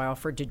did. So I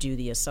offered to do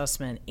the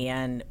assessment.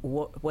 And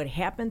what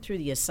happened through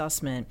the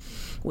assessment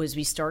was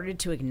we started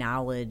to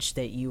acknowledge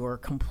that you are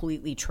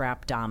completely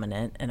trap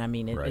dominant. And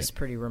it is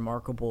pretty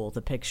remarkable,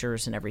 the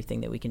pictures and everything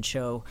that we can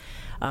show.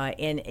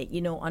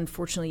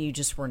 Unfortunately, you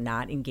just were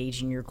not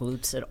engaging your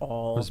glutes at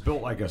all. It was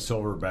built like a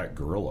silverback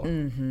gorilla.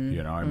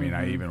 Mm-hmm. mean,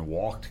 I even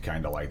walked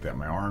kind of like that.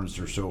 My arms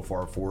are so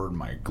far forward,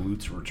 my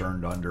glutes were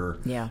turned under.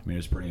 Yeah. I mean,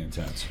 it's pretty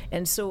intense.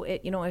 And so,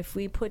 if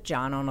we put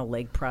John on a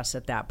leg press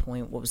at that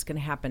point, what was going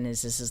to happen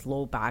is his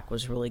low back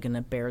was really going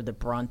to bear the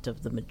brunt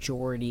of the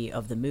majority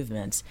of the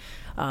movements.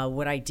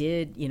 What I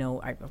did,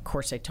 of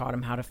course, I taught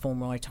him how to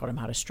foam roll. I taught him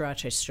how to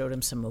stretch. I showed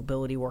him some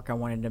mobility work I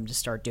wanted him to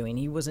start doing.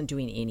 He wasn't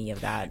doing any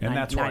of that. And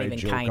that's why I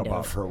joke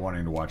about of. her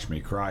wanting to watch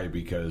me cry,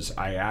 because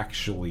I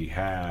actually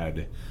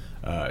had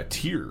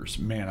tears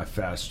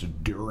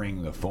manifest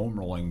during the foam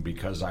rolling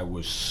because I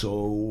was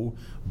so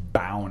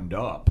bound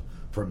up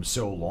from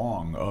so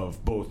long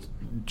of both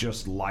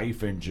just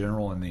life in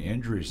general and the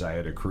injuries I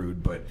had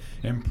accrued, but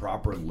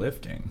improper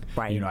lifting.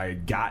 Right. I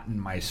had gotten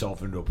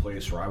myself into a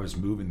place where I was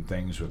moving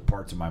things with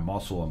parts of my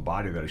muscle and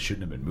body that I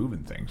shouldn't have been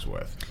moving things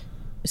with.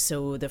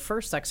 So the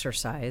first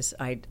exercise,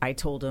 I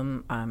told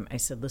him, I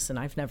said, listen,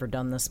 I've never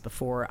done this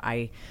before.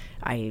 I've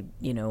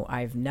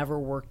never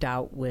worked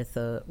out with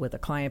a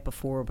client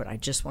before, but I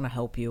just want to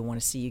help you. I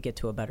want to see you get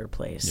to a better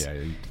place.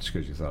 Yeah, it's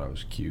because you thought I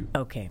was cute.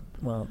 Okay,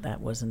 well,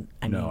 that wasn't.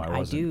 I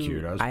wasn't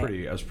cute. I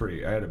was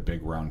pretty. I had a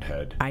big round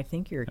head. I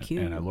think you're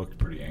cute, and I looked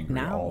pretty angry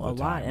all the time.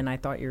 Now a lot, and I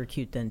thought you were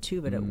cute then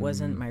too, but it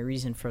wasn't my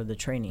reason for the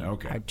training.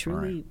 Okay, I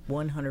truly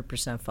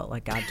 100% felt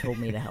like God told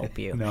me to help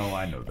you. No,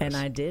 I know this, and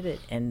I did it,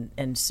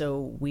 and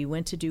so we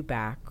went to do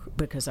back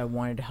because I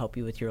wanted to help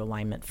you with your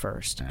alignment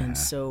first. And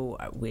so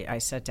I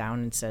sat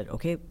down and said,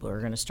 okay, we're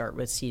going to start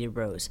with seated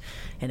rows.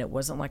 And it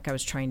wasn't like I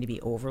was trying to be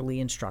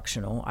overly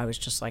instructional. I was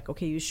just like,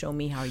 okay, you show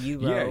me how you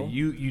row.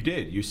 Yeah, you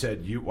did. You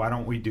said, why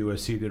don't we do a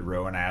seated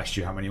row? And I asked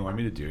you how many you wanted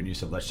me to do. And you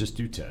said, let's just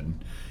do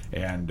 10.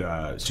 And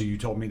so you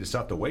told me to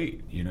set the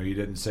weight. You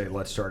didn't say,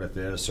 let's start at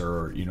this,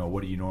 or,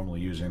 what are you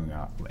normally using,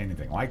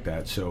 anything like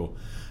that. So,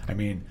 I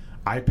mean,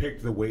 I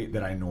picked the weight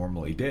that I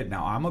normally did.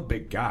 Now, I'm a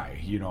big guy.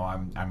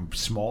 I'm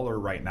smaller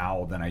right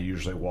now than I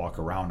usually walk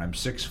around. I'm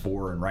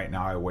 6'4", and right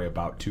now I weigh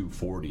about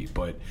 240.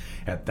 But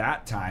at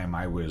that time,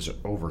 I was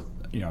over,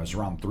 I was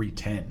around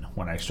 310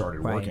 when I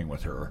started working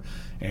with her.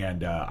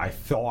 And I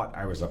thought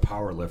I was a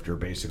power lifter.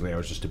 Basically, I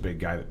was just a big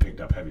guy that picked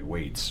up heavy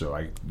weights. So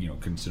I,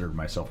 considered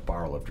myself a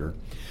power lifter.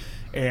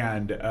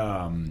 And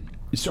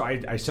so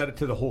I set it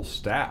to the whole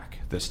stack.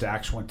 The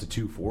stacks went to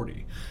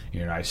 240.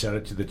 I set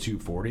it to the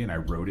 240 and I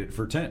rode it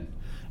for 10.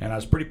 And I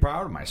was pretty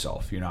proud of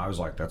myself. I was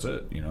like, that's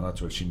it.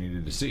 That's what she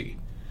needed to see.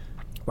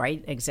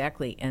 Right,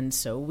 exactly. And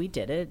so we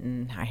did it,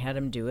 and I had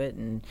him do it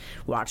and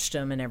watched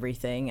him and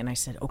everything. And I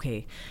said,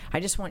 okay,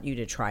 I just want you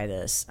to try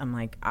this. I'm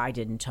like, I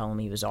didn't tell him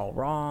he was all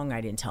wrong.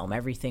 I didn't tell him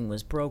everything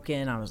was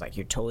broken. I was like,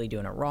 you're totally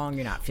doing it wrong.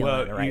 You're not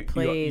feeling in the right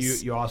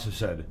place. You also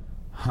said,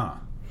 huh.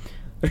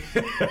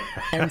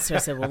 And so I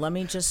said, well, let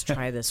me just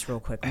try this real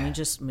quick.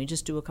 Let me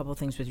just do a couple of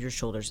things with your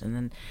shoulders. And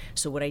then,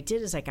 so what I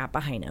did is I got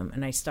behind him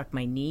and I stuck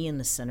my knee in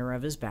the center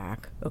of his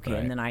back. Okay. Right.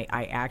 And then I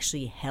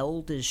actually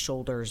held his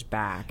shoulders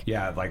back.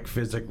 Yeah. Like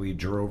physically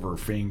drove her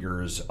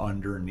fingers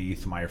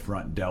underneath my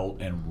front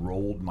delt and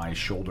rolled my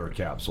shoulder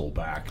capsule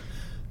back,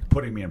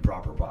 putting me in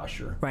proper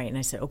posture. Right. And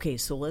I said, okay,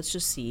 so let's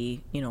just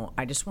see,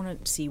 I just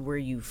want to see where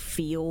you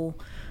feel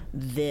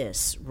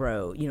this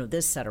row,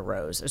 this set of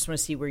rows. I just want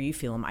to see where you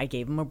feel them. I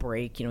gave him a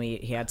break.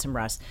 He had some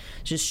rest.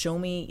 Just show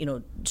me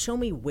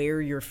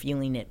where you're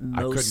feeling it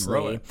mostly. I couldn't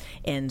row it.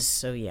 And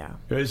so, yeah.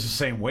 It was the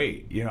same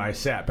weight. I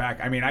sat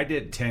back. I mean, I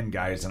did 10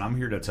 guys, and I'm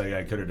here to tell you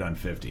I could have done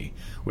 50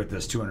 with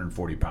this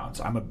 240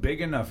 pounds. I'm a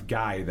big enough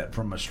guy that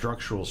from a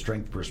structural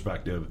strength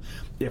perspective,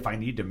 if I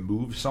need to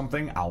move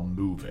something, I'll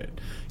move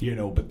it.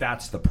 But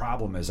that's the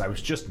problem, is I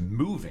was just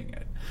moving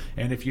it.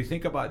 And if you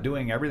think about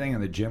doing everything in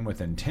the gym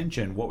with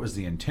intention, what was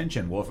the intention?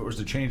 Well, if it was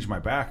to change my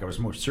back, I was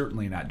most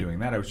certainly not doing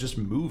that. I was just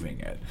moving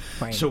it.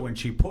 Right. So when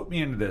she put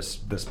me into this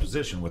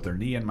position with her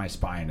knee in my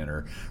spine and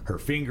her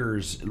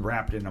fingers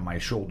wrapped into my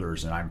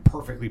shoulders, and I'm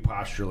perfectly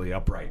posturally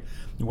upright,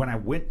 when I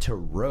went to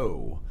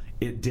row,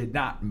 it did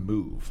not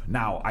move.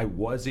 Now, I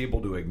was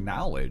able to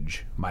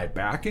acknowledge my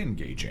back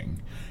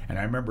engaging, and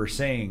I remember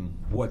saying,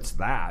 "What's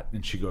that?"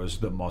 And she goes,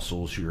 "The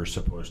muscles you're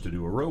supposed to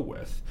do a row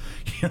with."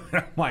 And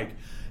I'm like,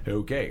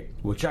 okay,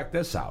 well, check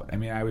this out. I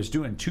mean, I was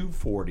doing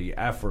 240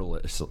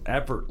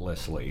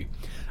 effortlessly.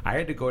 I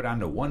had to go down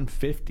to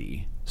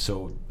 150,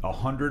 so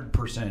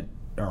 100%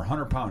 or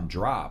 100-pound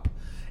drop,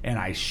 and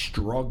I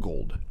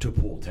struggled to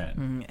pull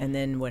 10. And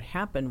then what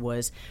happened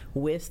was,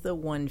 with the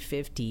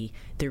 150,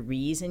 the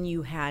reason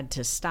you had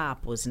to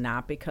stop was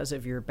not because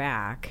of your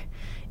back.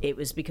 It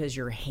was because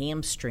your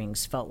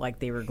hamstrings felt like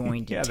they were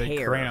going to tear.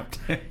 They cramped.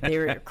 They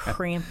were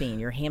cramping.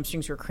 Your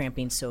hamstrings were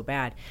cramping so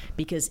bad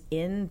because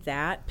in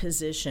that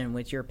position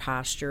with your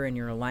posture and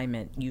your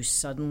alignment, you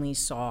suddenly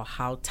saw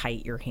how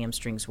tight your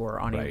hamstrings were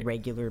on a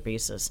regular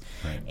basis.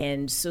 Right.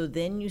 And so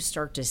then you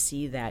start to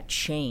see that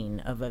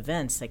chain of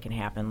events that can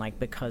happen, like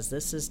because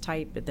this is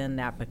tight, but then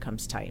that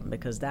becomes tight. And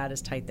because that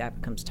is tight,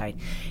 that becomes tight.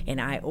 And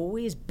I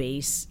always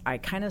I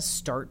kind of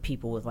start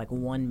people with like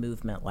one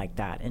movement like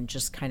that and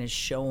just kind of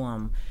show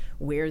them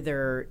where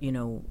they're,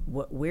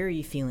 where are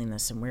you feeling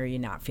this and where are you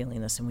not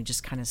feeling this? And we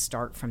just kind of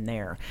start from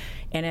there.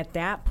 And at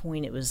that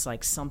point, it was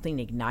like something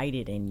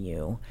ignited in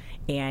you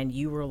and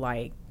you were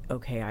like,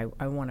 okay,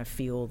 I want to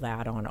feel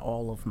that on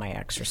all of my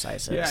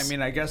exercises. Yeah, I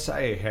mean, I guess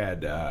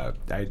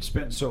I'd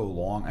spent so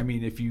long. I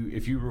mean, if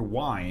you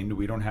rewind,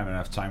 we don't have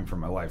enough time for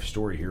my life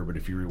story here, but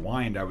if you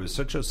rewind, I was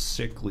such a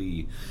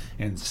sickly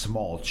and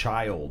small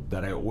child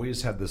that I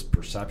always had this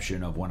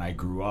perception of when I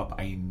grew up,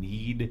 I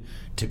need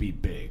to be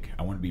big.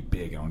 I want to be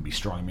big. I want to be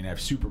strong. I mean, I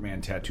have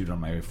Superman tattooed on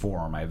my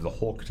forearm. I have the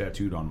Hulk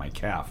tattooed on my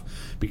calf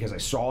because I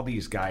saw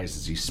these guys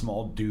as these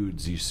small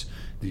dudes, these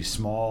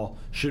small,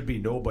 should be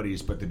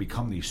nobodies, but they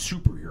become these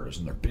superheroes,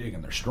 and they're big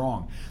and they're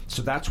strong.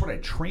 So that's what I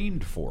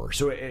trained for.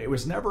 So it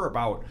was never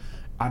about,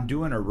 I'm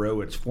doing a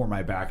row, it's for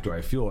my back, do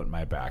I feel it in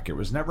my back? It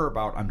was never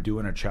about, I'm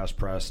doing a chest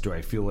press, do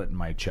I feel it in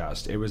my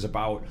chest? It was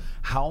about,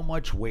 how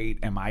much weight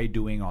am I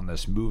doing on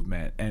this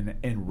movement and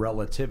in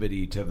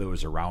relativity to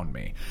those around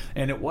me?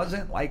 And it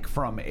wasn't like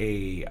from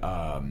a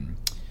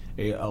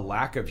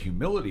lack of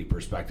humility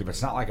perspective.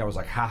 It's not like I was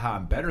like, haha,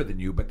 I'm better than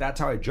you, but that's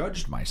how I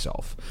judged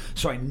myself.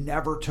 So I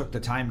never took the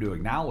time to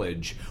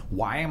acknowledge,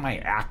 why am I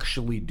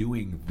actually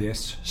doing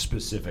this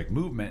specific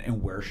movement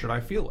and where should I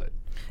feel it?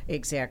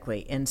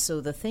 Exactly. And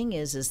so the thing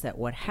is that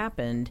what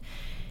happened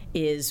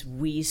is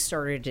we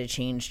started to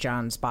change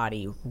John's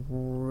body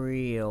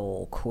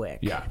real quick.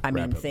 Yeah, I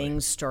mean, rapidly.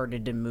 things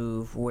started to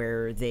move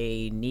where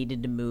they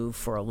needed to move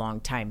for a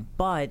long time,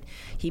 but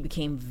he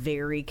became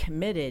very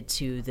committed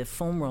to the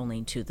foam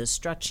rolling, to the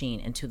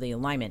stretching, and to the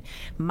alignment.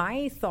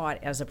 My thought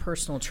as a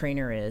personal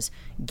trainer is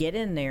get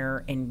in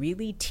there and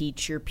really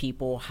teach your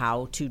people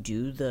how to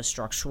do the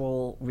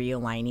structural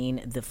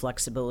realigning, the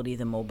flexibility,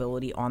 the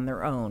mobility on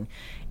their own,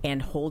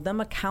 and hold them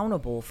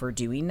accountable for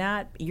doing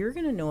that. You're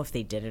going to know if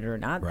they did it or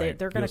not. Right.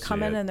 They're going to You'll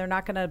come see in it. and they're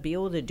not going to be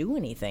able to do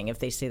anything if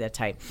they stay that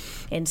tight.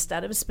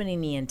 Instead of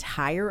spending the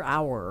entire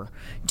hour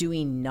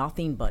doing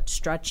nothing but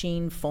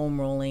stretching,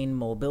 foam rolling,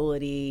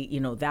 mobility,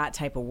 that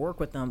type of work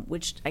with them,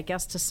 which I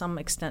guess to some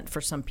extent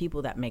for some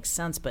people that makes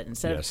sense, but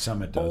instead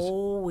some it of does.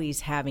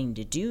 always having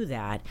to do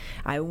that,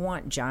 I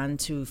want John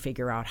to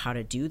figure out how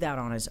to do that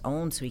on his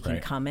own so he can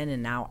Right. come in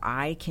and now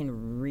I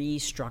can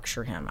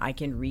restructure him. I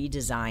can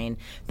redesign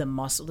the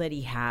muscle that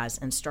he has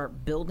and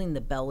start building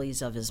the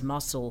bellies of his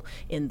muscle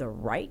in the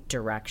right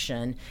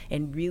direction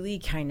and really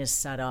kind of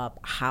set up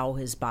how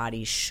his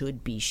body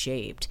should be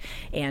shaped.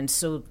 And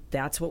so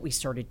that's what we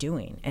started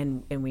doing.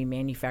 And we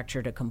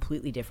manufactured a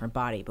completely different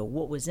body. But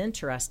what was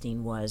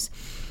interesting was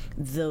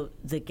the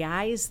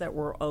guys that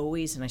were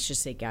always, and I should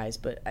say guys,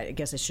 but I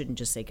guess I shouldn't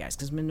just say guys,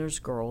 because I mean, there's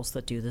girls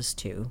that do this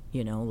too,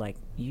 like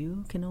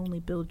you can only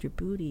build your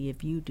booty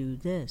if you do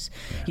this,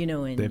 and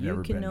They've you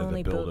never can been to the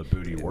only Build a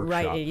Booty workshop.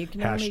 right, and you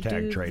can only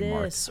Hashtag do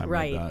trademark. this, I love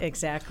right, that.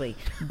 exactly.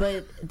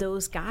 But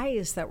those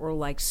guys that were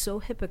like so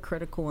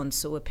hypocritical and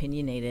so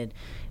opinionated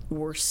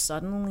were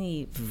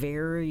suddenly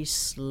very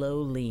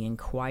slowly and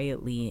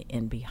quietly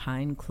and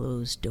behind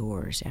closed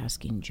doors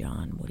asking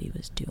John what he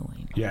was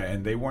doing. Yeah,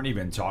 and they weren't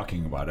even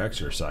talking about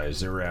exercise.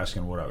 They were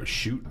asking what I was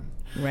shooting.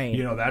 Right.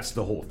 That's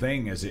the whole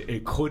thing, is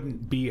it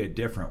couldn't be a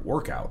different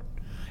workout.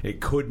 It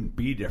couldn't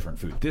be different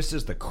food. This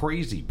is the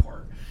crazy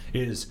part,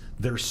 is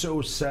they're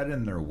so set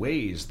in their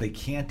ways, they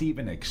can't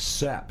even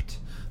accept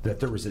that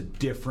there was a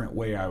different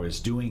way I was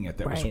doing it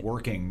that was Right.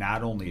 working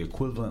not only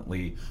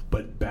equivalently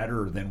but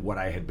better than what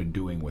I had been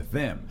doing with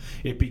them.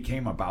 It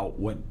became about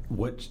what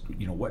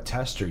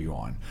test are you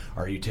on?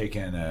 Are you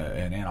taking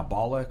an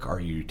anabolic?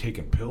 Are you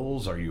taking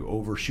pills? Are you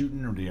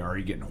overshooting? Or are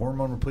you getting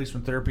hormone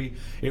replacement therapy?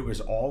 It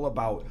was all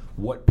about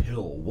what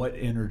pill, what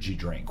energy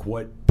drink,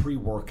 what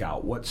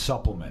pre-workout, what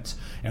supplements.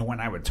 And when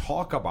I would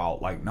talk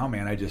about like, no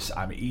man,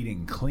 I'm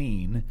eating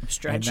clean,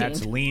 Stretching. and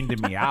that's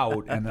leaned me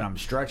out, and then I'm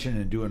stretching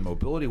and doing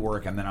mobility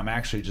work, and then I'm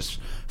actually just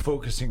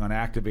focusing on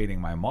activating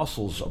my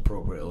muscles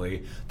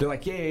appropriately. They're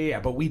like, yeah,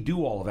 but we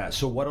do all of that.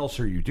 So what else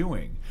are you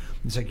doing?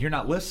 It's like, you're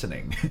not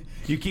listening.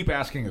 You keep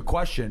asking a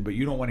question, but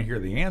you don't want to hear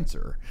the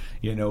answer,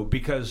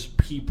 because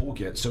people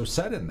get so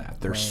set in that.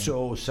 They're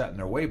so set in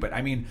their way. But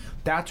I mean,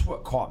 that's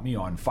what caught me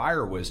on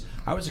fire was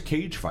I was a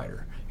cage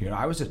fighter.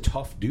 I was a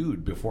tough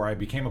dude before I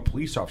became a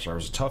police officer. I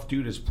was a tough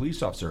dude as a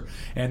police officer.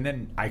 And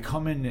then I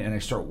come in and I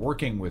start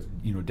working with,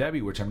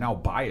 Debbie, which I'm now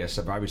biased.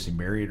 I've obviously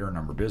married her and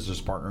I'm her business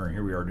partner, and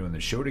here we are doing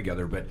the show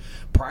together. But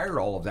prior to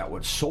all of that,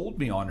 what sold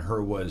me on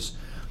her was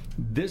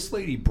this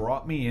lady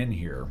brought me in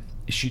here.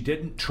 She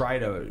didn't try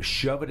to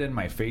shove it in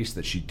my face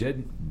that she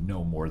didn't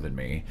know more than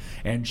me.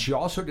 And she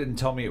also didn't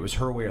tell me it was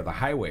her way or the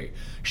highway.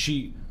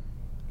 She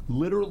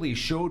literally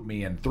showed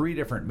me in 3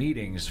 different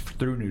meetings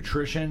through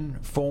nutrition,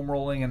 foam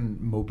rolling, and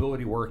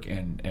mobility work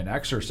and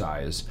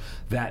exercise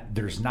that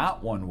there's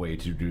not one way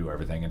to do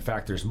everything. In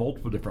fact, there's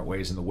multiple different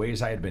ways, and the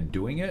ways I had been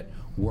doing it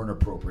weren't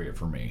appropriate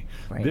for me.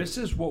 Right. This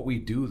is what we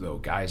do, though,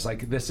 guys.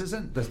 Like, this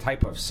isn't the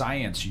type of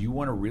science you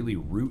want to really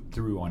root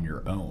through on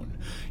your own.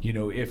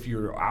 If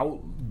you're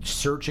out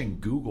searching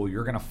Google,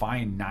 you're going to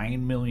find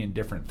 9 million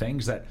different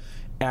things that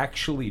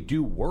actually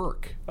do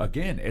work.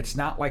 Again, it's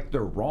not like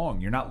they're wrong.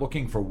 You're not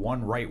looking for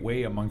one right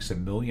way amongst a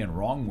million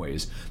wrong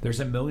ways. There's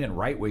a million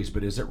right ways,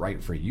 but is it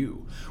right for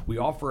you? We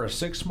offer a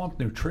 6-month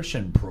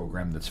nutrition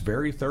program that's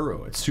very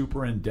thorough. It's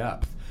super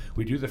in-depth.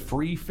 We do the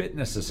free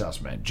fitness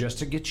assessment just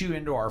to get you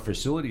into our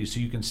facilities so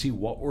you can see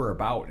what we're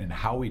about and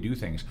how we do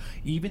things.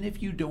 Even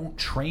if you don't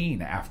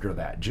train after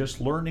that, just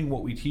learning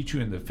what we teach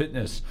you in the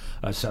fitness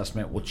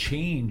assessment will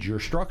change your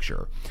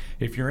structure.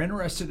 If you're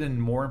interested in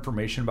more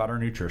information about our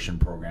nutrition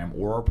program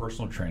or our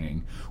personal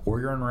training, or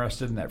you're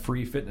interested in that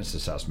free fitness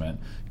assessment,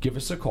 give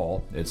us a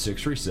call at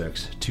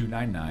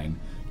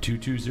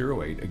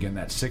 636-299-2208. Again,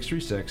 that's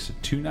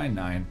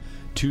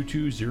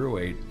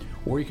 636-299-2208.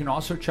 Or you can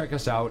also check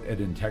us out at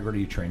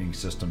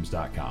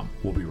integritytrainingsystems.com.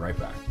 We'll be right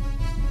back.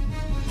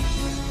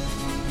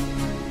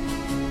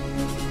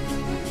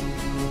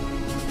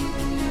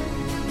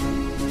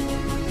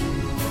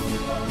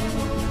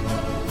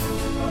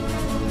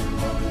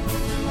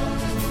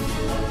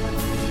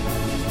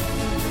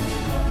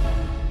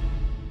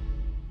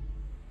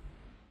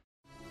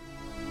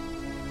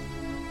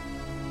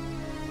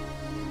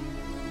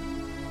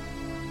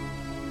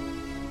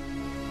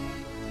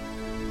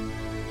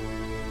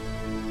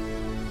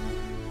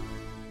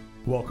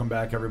 Welcome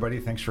back, everybody.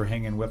 Thanks for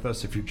hanging with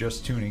us. If you're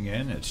just tuning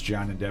in, it's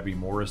John and Debbie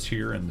Morris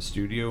here in the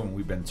studio, and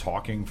we've been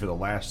talking for the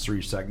last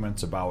 3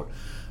 segments about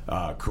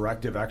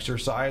corrective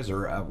exercise,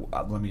 or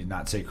let me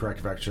not say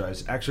corrective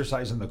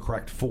exercise in the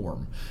correct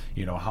form.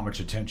 You know, how much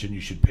attention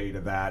you should pay to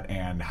that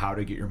and how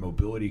to get your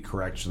mobility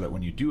correct so that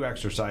when you do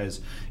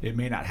exercise, it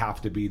may not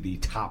have to be the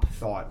top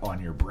thought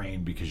on your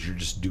brain because you're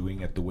just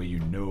doing it the way you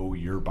know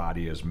your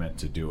body is meant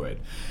to do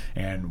it.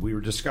 And we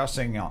were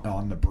discussing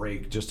on the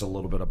break just a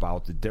little bit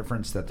about the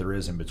difference that there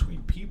is in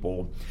between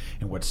people.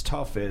 And what's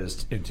tough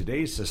is in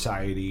today's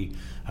society,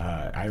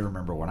 I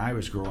remember when I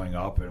was growing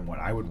up and when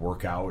I would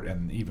work out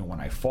and even when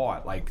I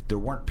fought, like there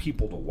weren't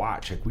people to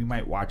watch. Like we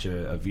might watch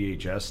a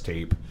VHS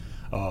tape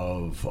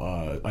of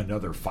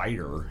another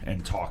fighter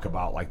and talk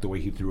about like the way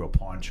he threw a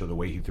punch or the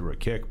way he threw a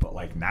kick, but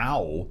like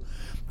now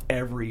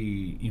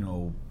every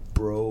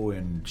bro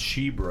and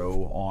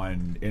she-bro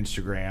on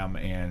Instagram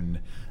and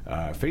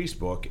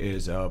Facebook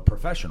is a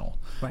professional,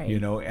 right?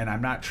 And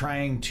I'm not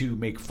trying to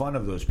make fun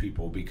of those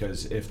people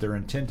because if their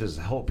intent is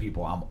to help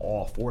people, I'm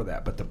all for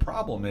that. But the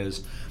problem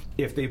is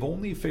if they've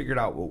only figured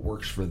out what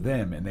works for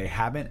them and they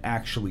haven't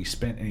actually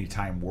spent any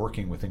time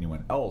working with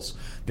anyone else,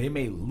 they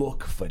may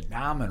look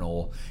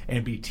phenomenal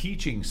and be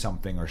teaching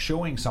something or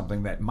showing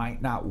something that might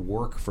not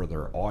work for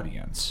their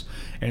audience.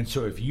 And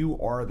so if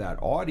you are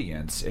that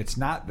audience, it's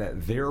not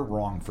that they're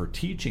wrong for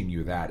teaching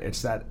you that,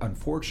 it's that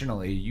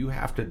unfortunately you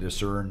have to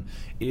discern,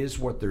 is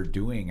what they're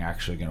doing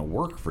actually going to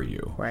work for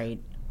you?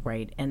 Right.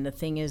 And the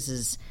thing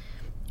is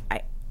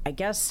I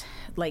guess,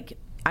 like,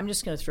 I'm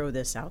just going to throw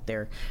this out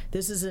there.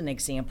 This is an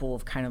example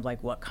of kind of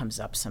like what comes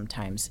up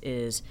sometimes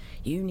is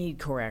you need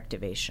core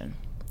activation.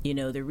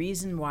 The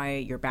reason why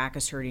your back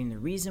is hurting, the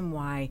reason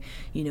why,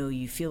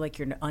 you feel like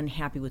you're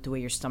unhappy with the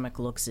way your stomach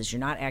looks is you're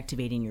not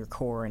activating your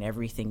core in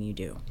everything you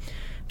do.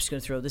 I'm just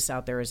going to throw this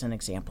out there as an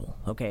example,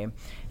 okay?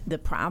 The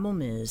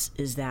problem is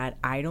that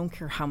I don't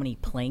care how many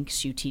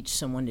planks you teach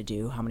someone to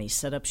do, how many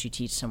sit-ups you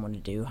teach someone to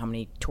do, how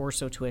many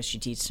torso twists you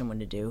teach someone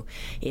to do.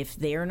 If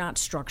they're not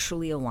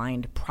structurally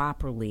aligned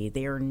properly,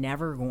 they are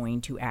never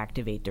going to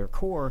activate their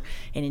core.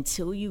 And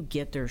until you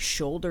get their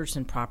shoulders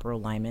in proper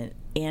alignment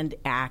and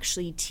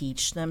actually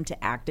teach them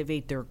to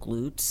activate their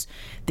glutes,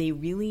 they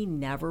really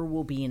never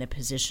will be in a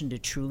position to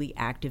truly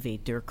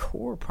activate their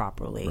core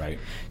properly. Right.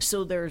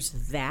 So there's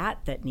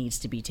that needs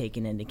to be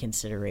taken into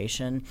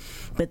consideration.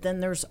 But then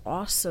there's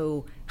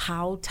also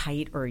how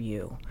tight are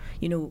you?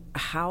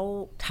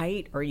 How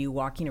tight are you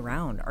walking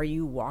around? Are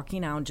you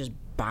walking out just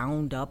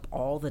bound up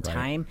all the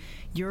time?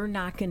 You're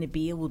not going to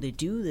be able to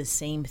do the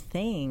same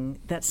thing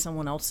that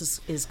someone else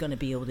is going to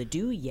be able to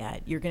do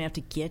yet. You're going to have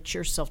to get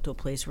yourself to a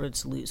place where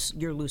it's loose,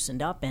 you're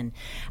loosened up. And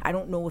I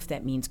don't know if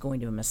that means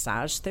going to a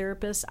massage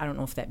therapist. I don't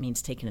know if that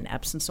means taking an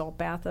Epsom salt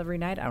bath every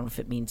night. I don't know if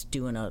it means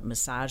doing a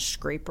massage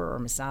scraper or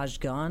massage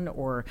gun,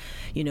 or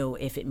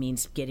if it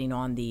means getting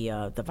on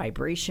the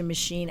vibration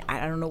machine.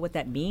 I don't know what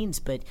that means,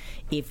 but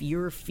if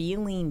you're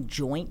feeling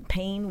joint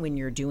pain when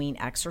you're doing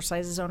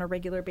exercises on a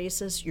regular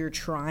basis, you're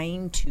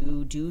trying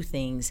to do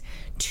things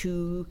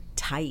too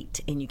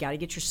tight, and you got to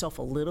get yourself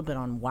a little bit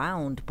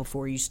unwound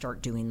before you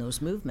start doing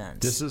those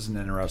movements. This is an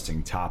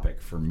interesting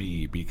topic for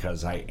me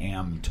because I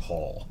am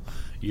tall,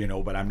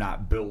 but I'm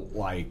not built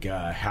like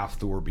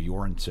Hafthor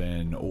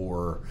Bjornsson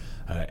or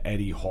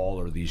Eddie Hall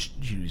or these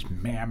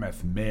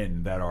mammoth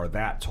men that are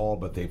that tall,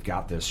 but they've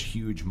got this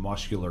huge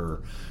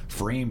muscular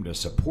frame to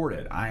support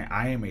it.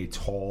 I am a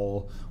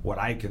tall, what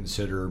I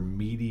consider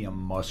medium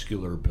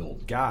muscular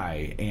built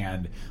guy,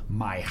 and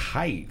my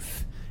height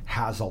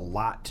has a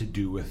lot to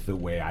do with the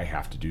way I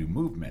have to do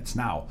movements.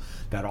 Now,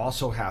 that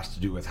also has to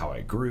do with how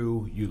I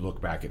grew. You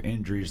look back at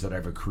injuries that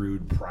I've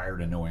accrued prior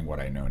to knowing what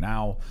I know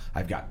now.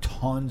 I've got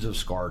tons of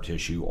scar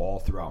tissue all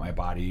throughout my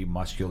body,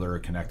 muscular,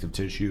 connective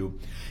tissue.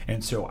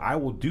 And so I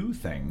will do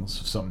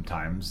things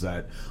sometimes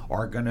that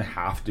are going to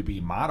have to be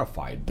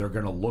modified. They're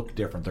going to look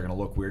different. They're going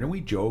to look weird. And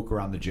we joke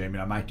around the gym,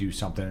 and I might do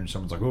something and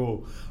someone's like,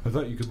 oh, I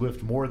thought you could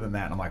lift more than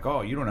that. And I'm like,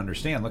 oh, you don't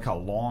understand. Look how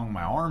long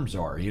my arms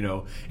are, you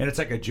know? And it's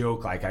like a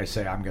joke. Like I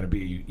say, I'm going to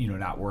be, you know,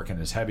 not working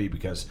as heavy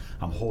because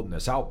I'm holding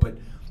this out. But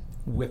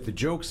with the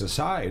jokes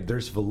aside,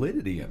 there's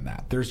validity in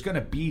that. There's going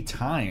to be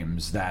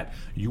times that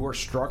your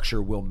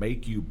structure will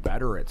make you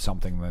better at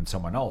something than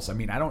someone else. I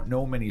mean, I don't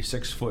know many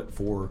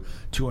 6'4",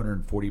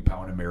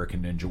 240-pound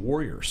American Ninja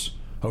Warriors.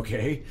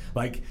 Okay,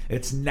 like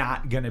it's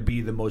not going to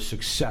be the most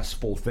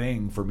successful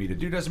thing for me to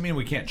do. Doesn't mean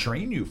we can't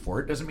train you for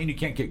it. Doesn't mean you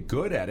can't get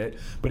good at it.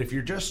 But if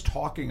you're just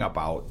talking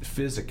about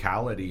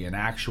physicality and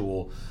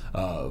actual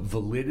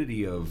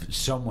validity of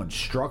someone's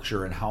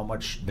structure and how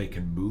much they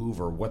can move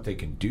or what they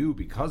can do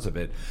because of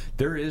it,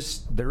 there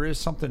is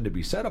something to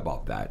be said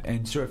about that.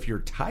 And so if you're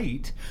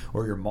tight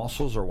or your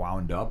muscles are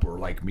wound up, or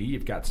like me,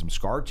 you've got some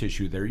scar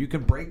tissue there, you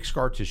can break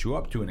scar tissue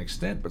up to an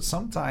extent, but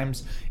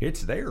sometimes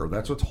it's there.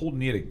 That's what's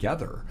holding you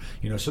together.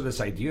 You know, so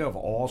this idea of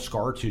all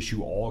scar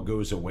tissue all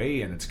goes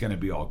away and it's going to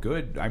be all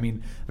good. I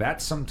mean,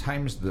 that's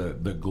sometimes the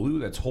glue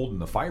that's holding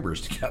the fibers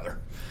together.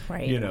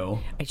 Right. You know,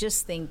 I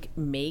just think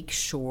make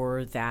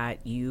sure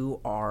that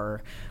you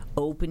are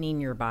opening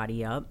your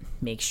body up,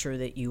 make sure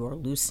that you are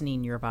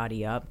loosening your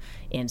body up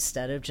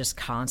instead of just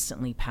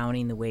constantly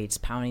pounding the weights,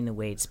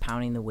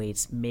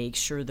 make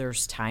sure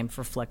there's time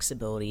for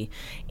flexibility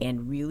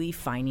and really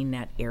finding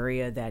that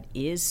area that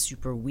is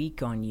super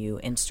weak on you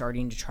and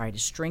starting to try to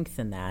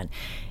strengthen that.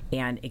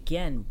 And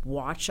again,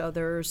 watch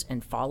others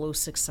and follow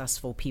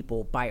successful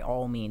people by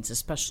all means,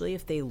 especially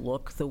if they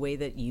look the way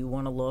that you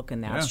want to look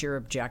and that's your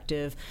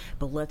objective.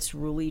 But let's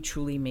really,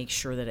 truly make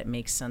sure that it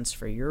makes sense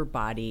for your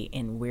body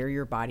and where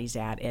your body's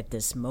at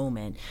this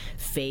moment.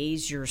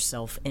 Phase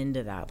yourself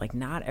into that. Like,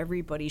 not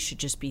everybody should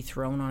just be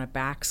thrown on a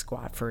back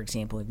squat, for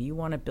example. If you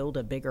want to build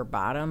a bigger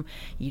bottom,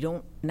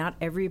 not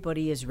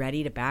everybody is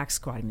ready to back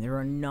squat. I mean, there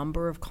are a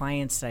number of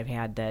clients that I've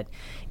had that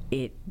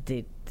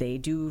they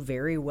do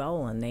very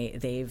well and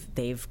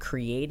they've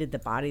created the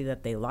body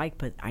that they like,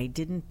 but I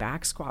didn't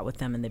back squat with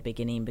them in the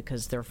beginning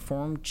because their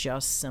form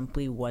just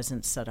simply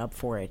wasn't set up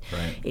for it.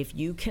 Right. If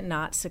you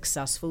cannot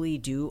successfully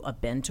do a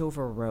bent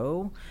over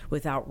row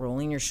without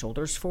rolling your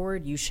shoulders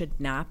forward, you should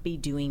not be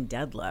doing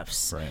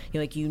deadlifts.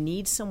 Right. You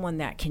need someone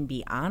that can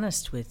be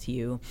honest with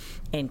you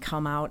and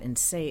come out and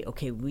say,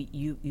 okay,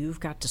 you've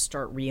got to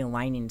start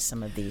realigning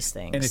some of these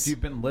things. And if you've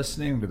been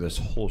listening to this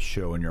whole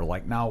show and you're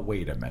like, now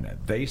wait a minute,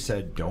 they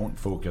said don't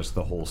focus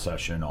the whole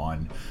session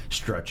on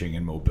stretching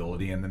and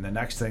mobility, and then the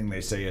next thing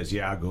they say is,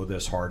 yeah, go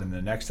this hard, and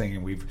the next thing,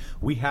 and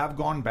we have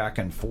gone back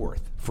and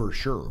forth for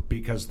sure,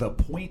 because the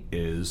point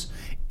is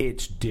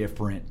it's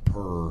different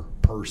per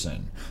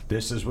person.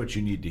 This is what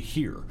you need to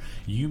hear.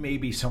 You may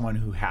be someone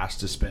who has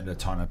to spend a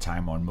ton of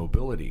time on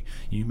mobility.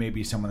 You may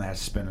be someone that has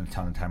to spend a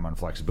ton of time on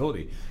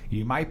flexibility.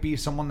 You might be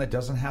someone that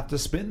doesn't have to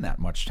spend that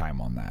much time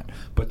on that.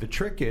 But the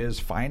trick is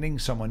finding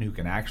someone who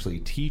can actually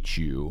teach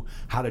you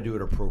how to do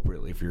it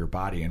appropriately for your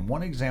body. And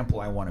one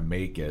example I want to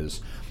make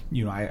is,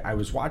 you know, I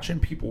was watching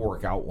people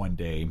work out one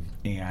day,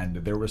 and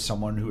there was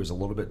someone who was a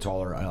little bit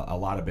taller, a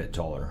lot bit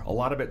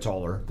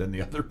taller than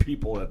the other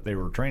people that they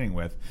were training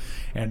with.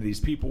 And these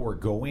people were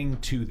going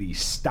to the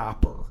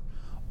stopper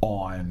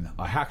on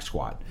a hack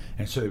squat.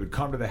 And so they would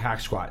come to the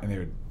hack squat and they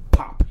would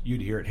pop.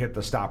 You'd hear it hit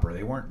the stopper.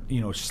 They weren't,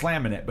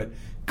 slamming it, but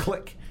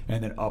click,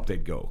 and then up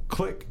they'd go.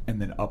 Click,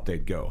 and then up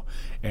they'd go.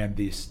 And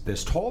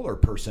this taller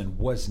person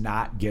was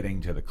not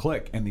getting to the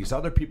click. And these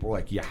other people were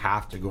like, you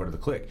have to go to the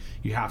click.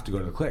 You have to go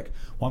to the click.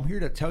 Well, I'm here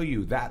to tell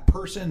you that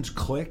person's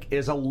click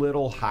is a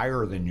little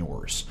higher than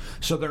yours.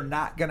 So they're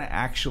not going to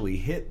actually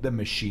hit the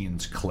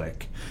machine's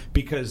click,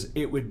 because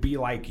it would be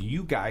like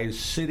you guys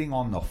sitting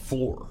on the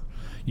floor.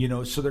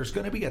 So there's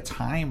going to be a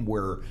time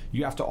where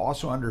you have to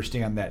also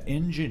understand that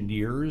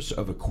engineers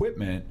of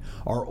equipment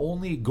are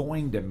only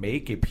going to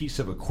make a piece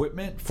of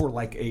equipment for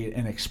like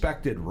an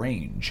expected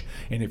range.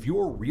 And if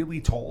you're really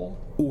tall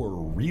or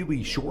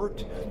really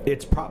short,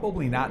 it's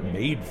probably not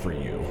made for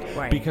you.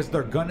 Right. Because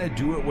they're going to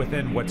do it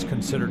within what's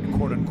considered,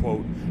 quote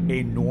unquote,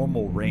 a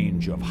normal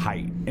range of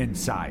height and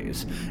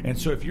size. And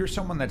so if you're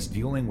someone that's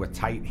dealing with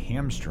tight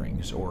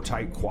hamstrings or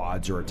tight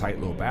quads or a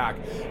tight low back,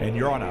 and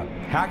you're on a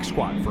hack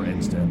squat, for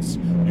instance,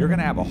 you're going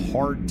to have a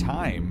hard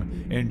time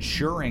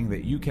ensuring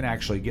that you can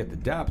actually get the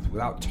depth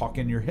without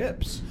tucking your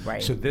hips.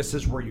 Right. So this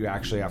is where you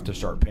actually have to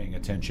start paying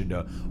attention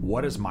to,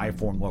 what does my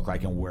form look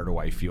like and where do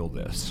I feel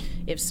this?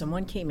 If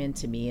someone came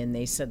into me and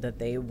they said that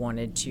they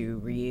wanted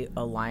to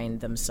realign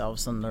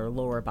themselves on their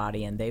lower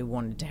body and they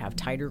wanted to have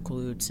tighter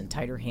glutes and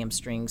tighter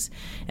hamstrings,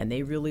 and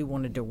they really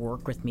wanted to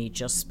work with me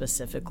just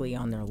specifically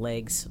on their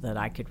legs so that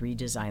I could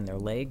redesign their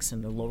legs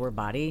and their lower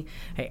body,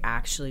 I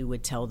actually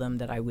would tell them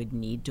that I would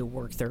need to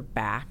work their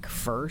back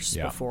first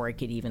before I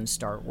could even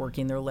start working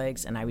working their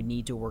legs, and I would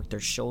need to work their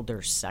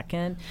shoulders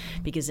second,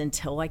 because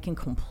until I can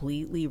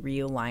completely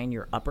realign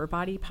your upper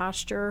body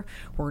posture,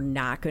 we're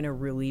not going to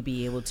really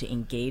be able to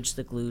engage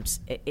the glutes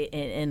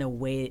in a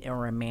way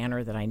or a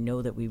manner that I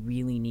know that we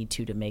really need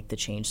to make the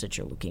change that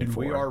you're looking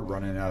for. And we are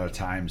running out of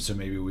time, so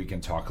maybe we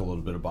can talk a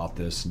little bit about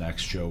this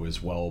next show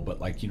as well.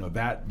 But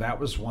that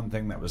was one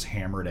thing that was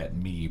hammered at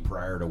me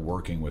prior to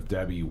working with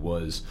Debbie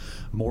was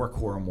more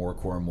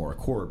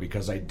core,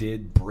 because I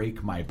did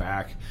break my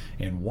back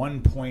in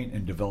one point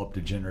and developed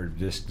degenerative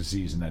disc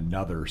disease in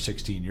another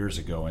 16 years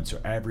ago. And so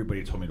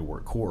everybody told me to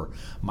work core.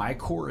 My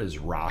core is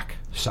rock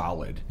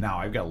solid. Now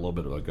I've got a little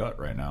bit of a gut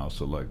right now,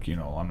 so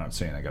I'm not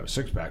saying I got a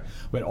six pack,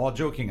 but all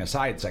joking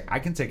aside, it's like I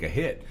can take a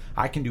hit.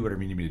 I can do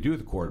whatever you need me to do with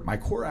the core. My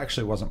core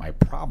actually wasn't my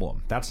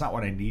problem. That's not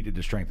what I needed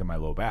to strengthen my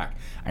low back.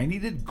 I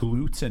needed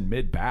glutes and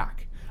mid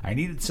back. I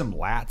needed some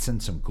lats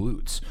and some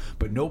glutes,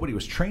 but nobody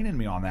was training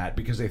me on that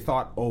because they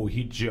thought, oh,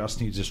 he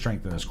just needs to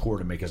strengthen his core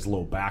to make his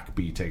low back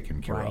be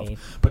taken care of.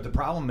 But the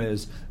problem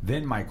is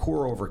then my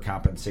core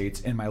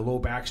overcompensates and my low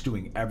back's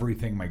doing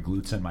everything my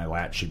glutes and my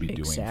lats should be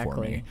doing for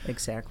me.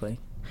 Exactly.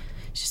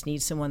 Just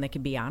need someone that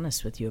can be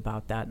honest with you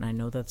about that, and I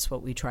know that's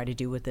what we try to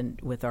do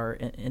with our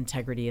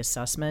integrity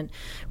assessment.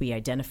 We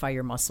identify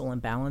your muscle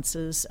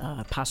imbalances,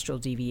 postural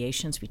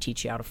deviations. We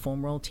teach you how to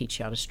foam roll, teach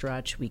you how to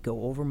stretch. We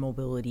go over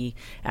mobility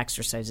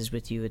exercises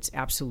with you. It's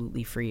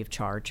absolutely free of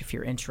charge. If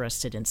you're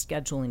interested in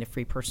scheduling a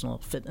free personal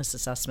fitness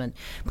assessment,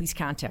 please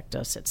contact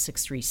us at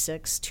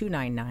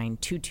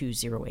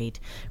 636-299-2208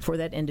 for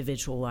that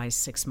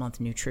individualized 6-month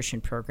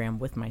nutrition program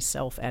with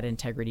myself at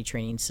Integrity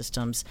Training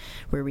Systems,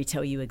 where we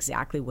tell you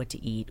exactly what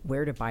to eat,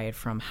 where to buy it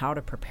from, how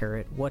to prepare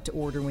it, what to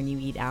order when you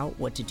eat out,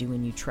 what to do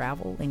when you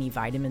travel, any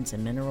vitamins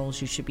and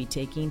minerals you should be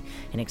taking,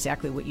 and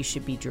exactly what you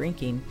should be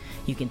drinking.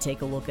 You can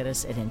take a look at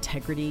us at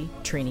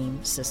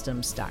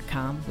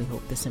integritytrainingsystems.com. We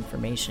hope this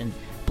information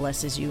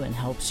blesses you and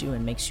helps you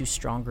and makes you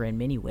stronger in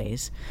many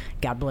ways.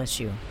 God bless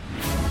you.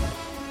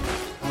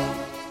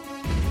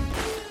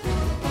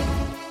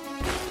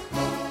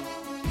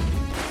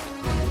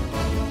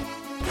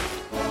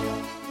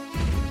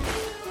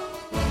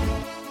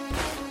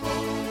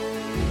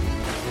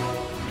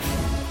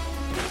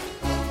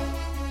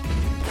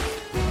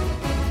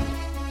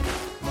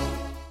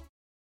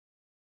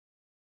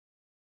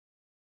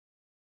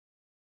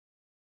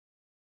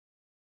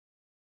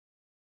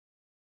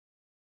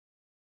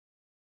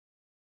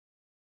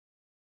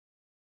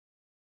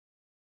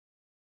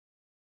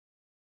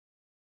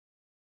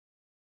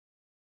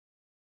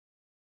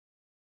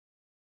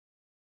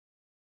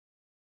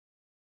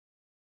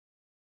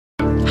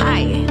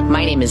 Hi,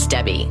 my name is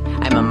Debbie.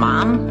 I'm a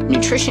mom,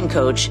 nutrition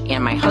coach,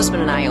 and my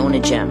husband and I own a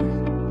gym.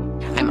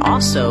 I'm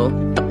also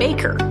a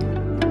baker.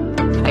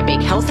 I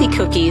bake healthy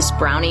cookies,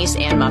 brownies,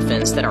 and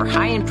muffins that are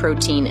high in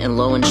protein and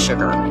low in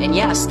sugar. And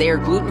yes, they are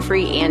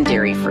gluten-free and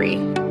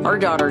dairy-free. Our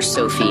daughter,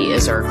 Sophie,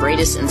 is our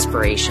greatest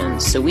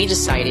inspiration, so we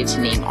decided to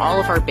name all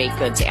of our baked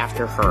goods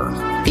after her.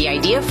 The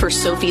idea for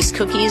Sophie's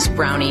cookies,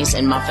 brownies,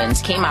 and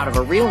muffins came out of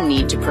a real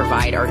need to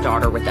provide our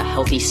daughter with a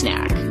healthy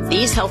snack.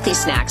 These healthy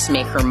snacks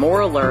make her more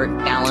alert,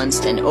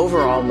 balanced, and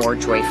overall more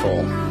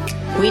joyful.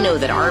 We know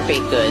that our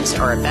baked goods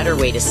are a better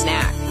way to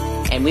snack,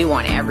 and we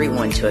want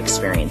everyone to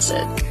experience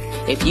it.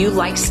 If you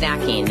like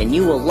snacking, then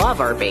you will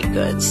love our baked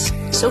goods.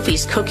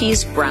 Sophie's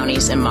cookies,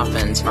 brownies, and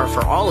muffins are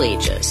for all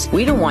ages.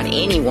 We don't want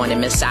anyone to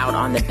miss out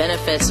on the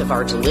benefits of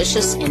our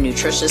delicious and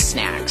nutritious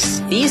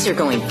snacks. These are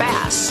going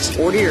fast.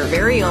 Order your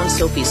very own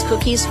Sophie's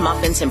cookies,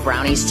 muffins, and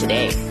brownies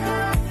today.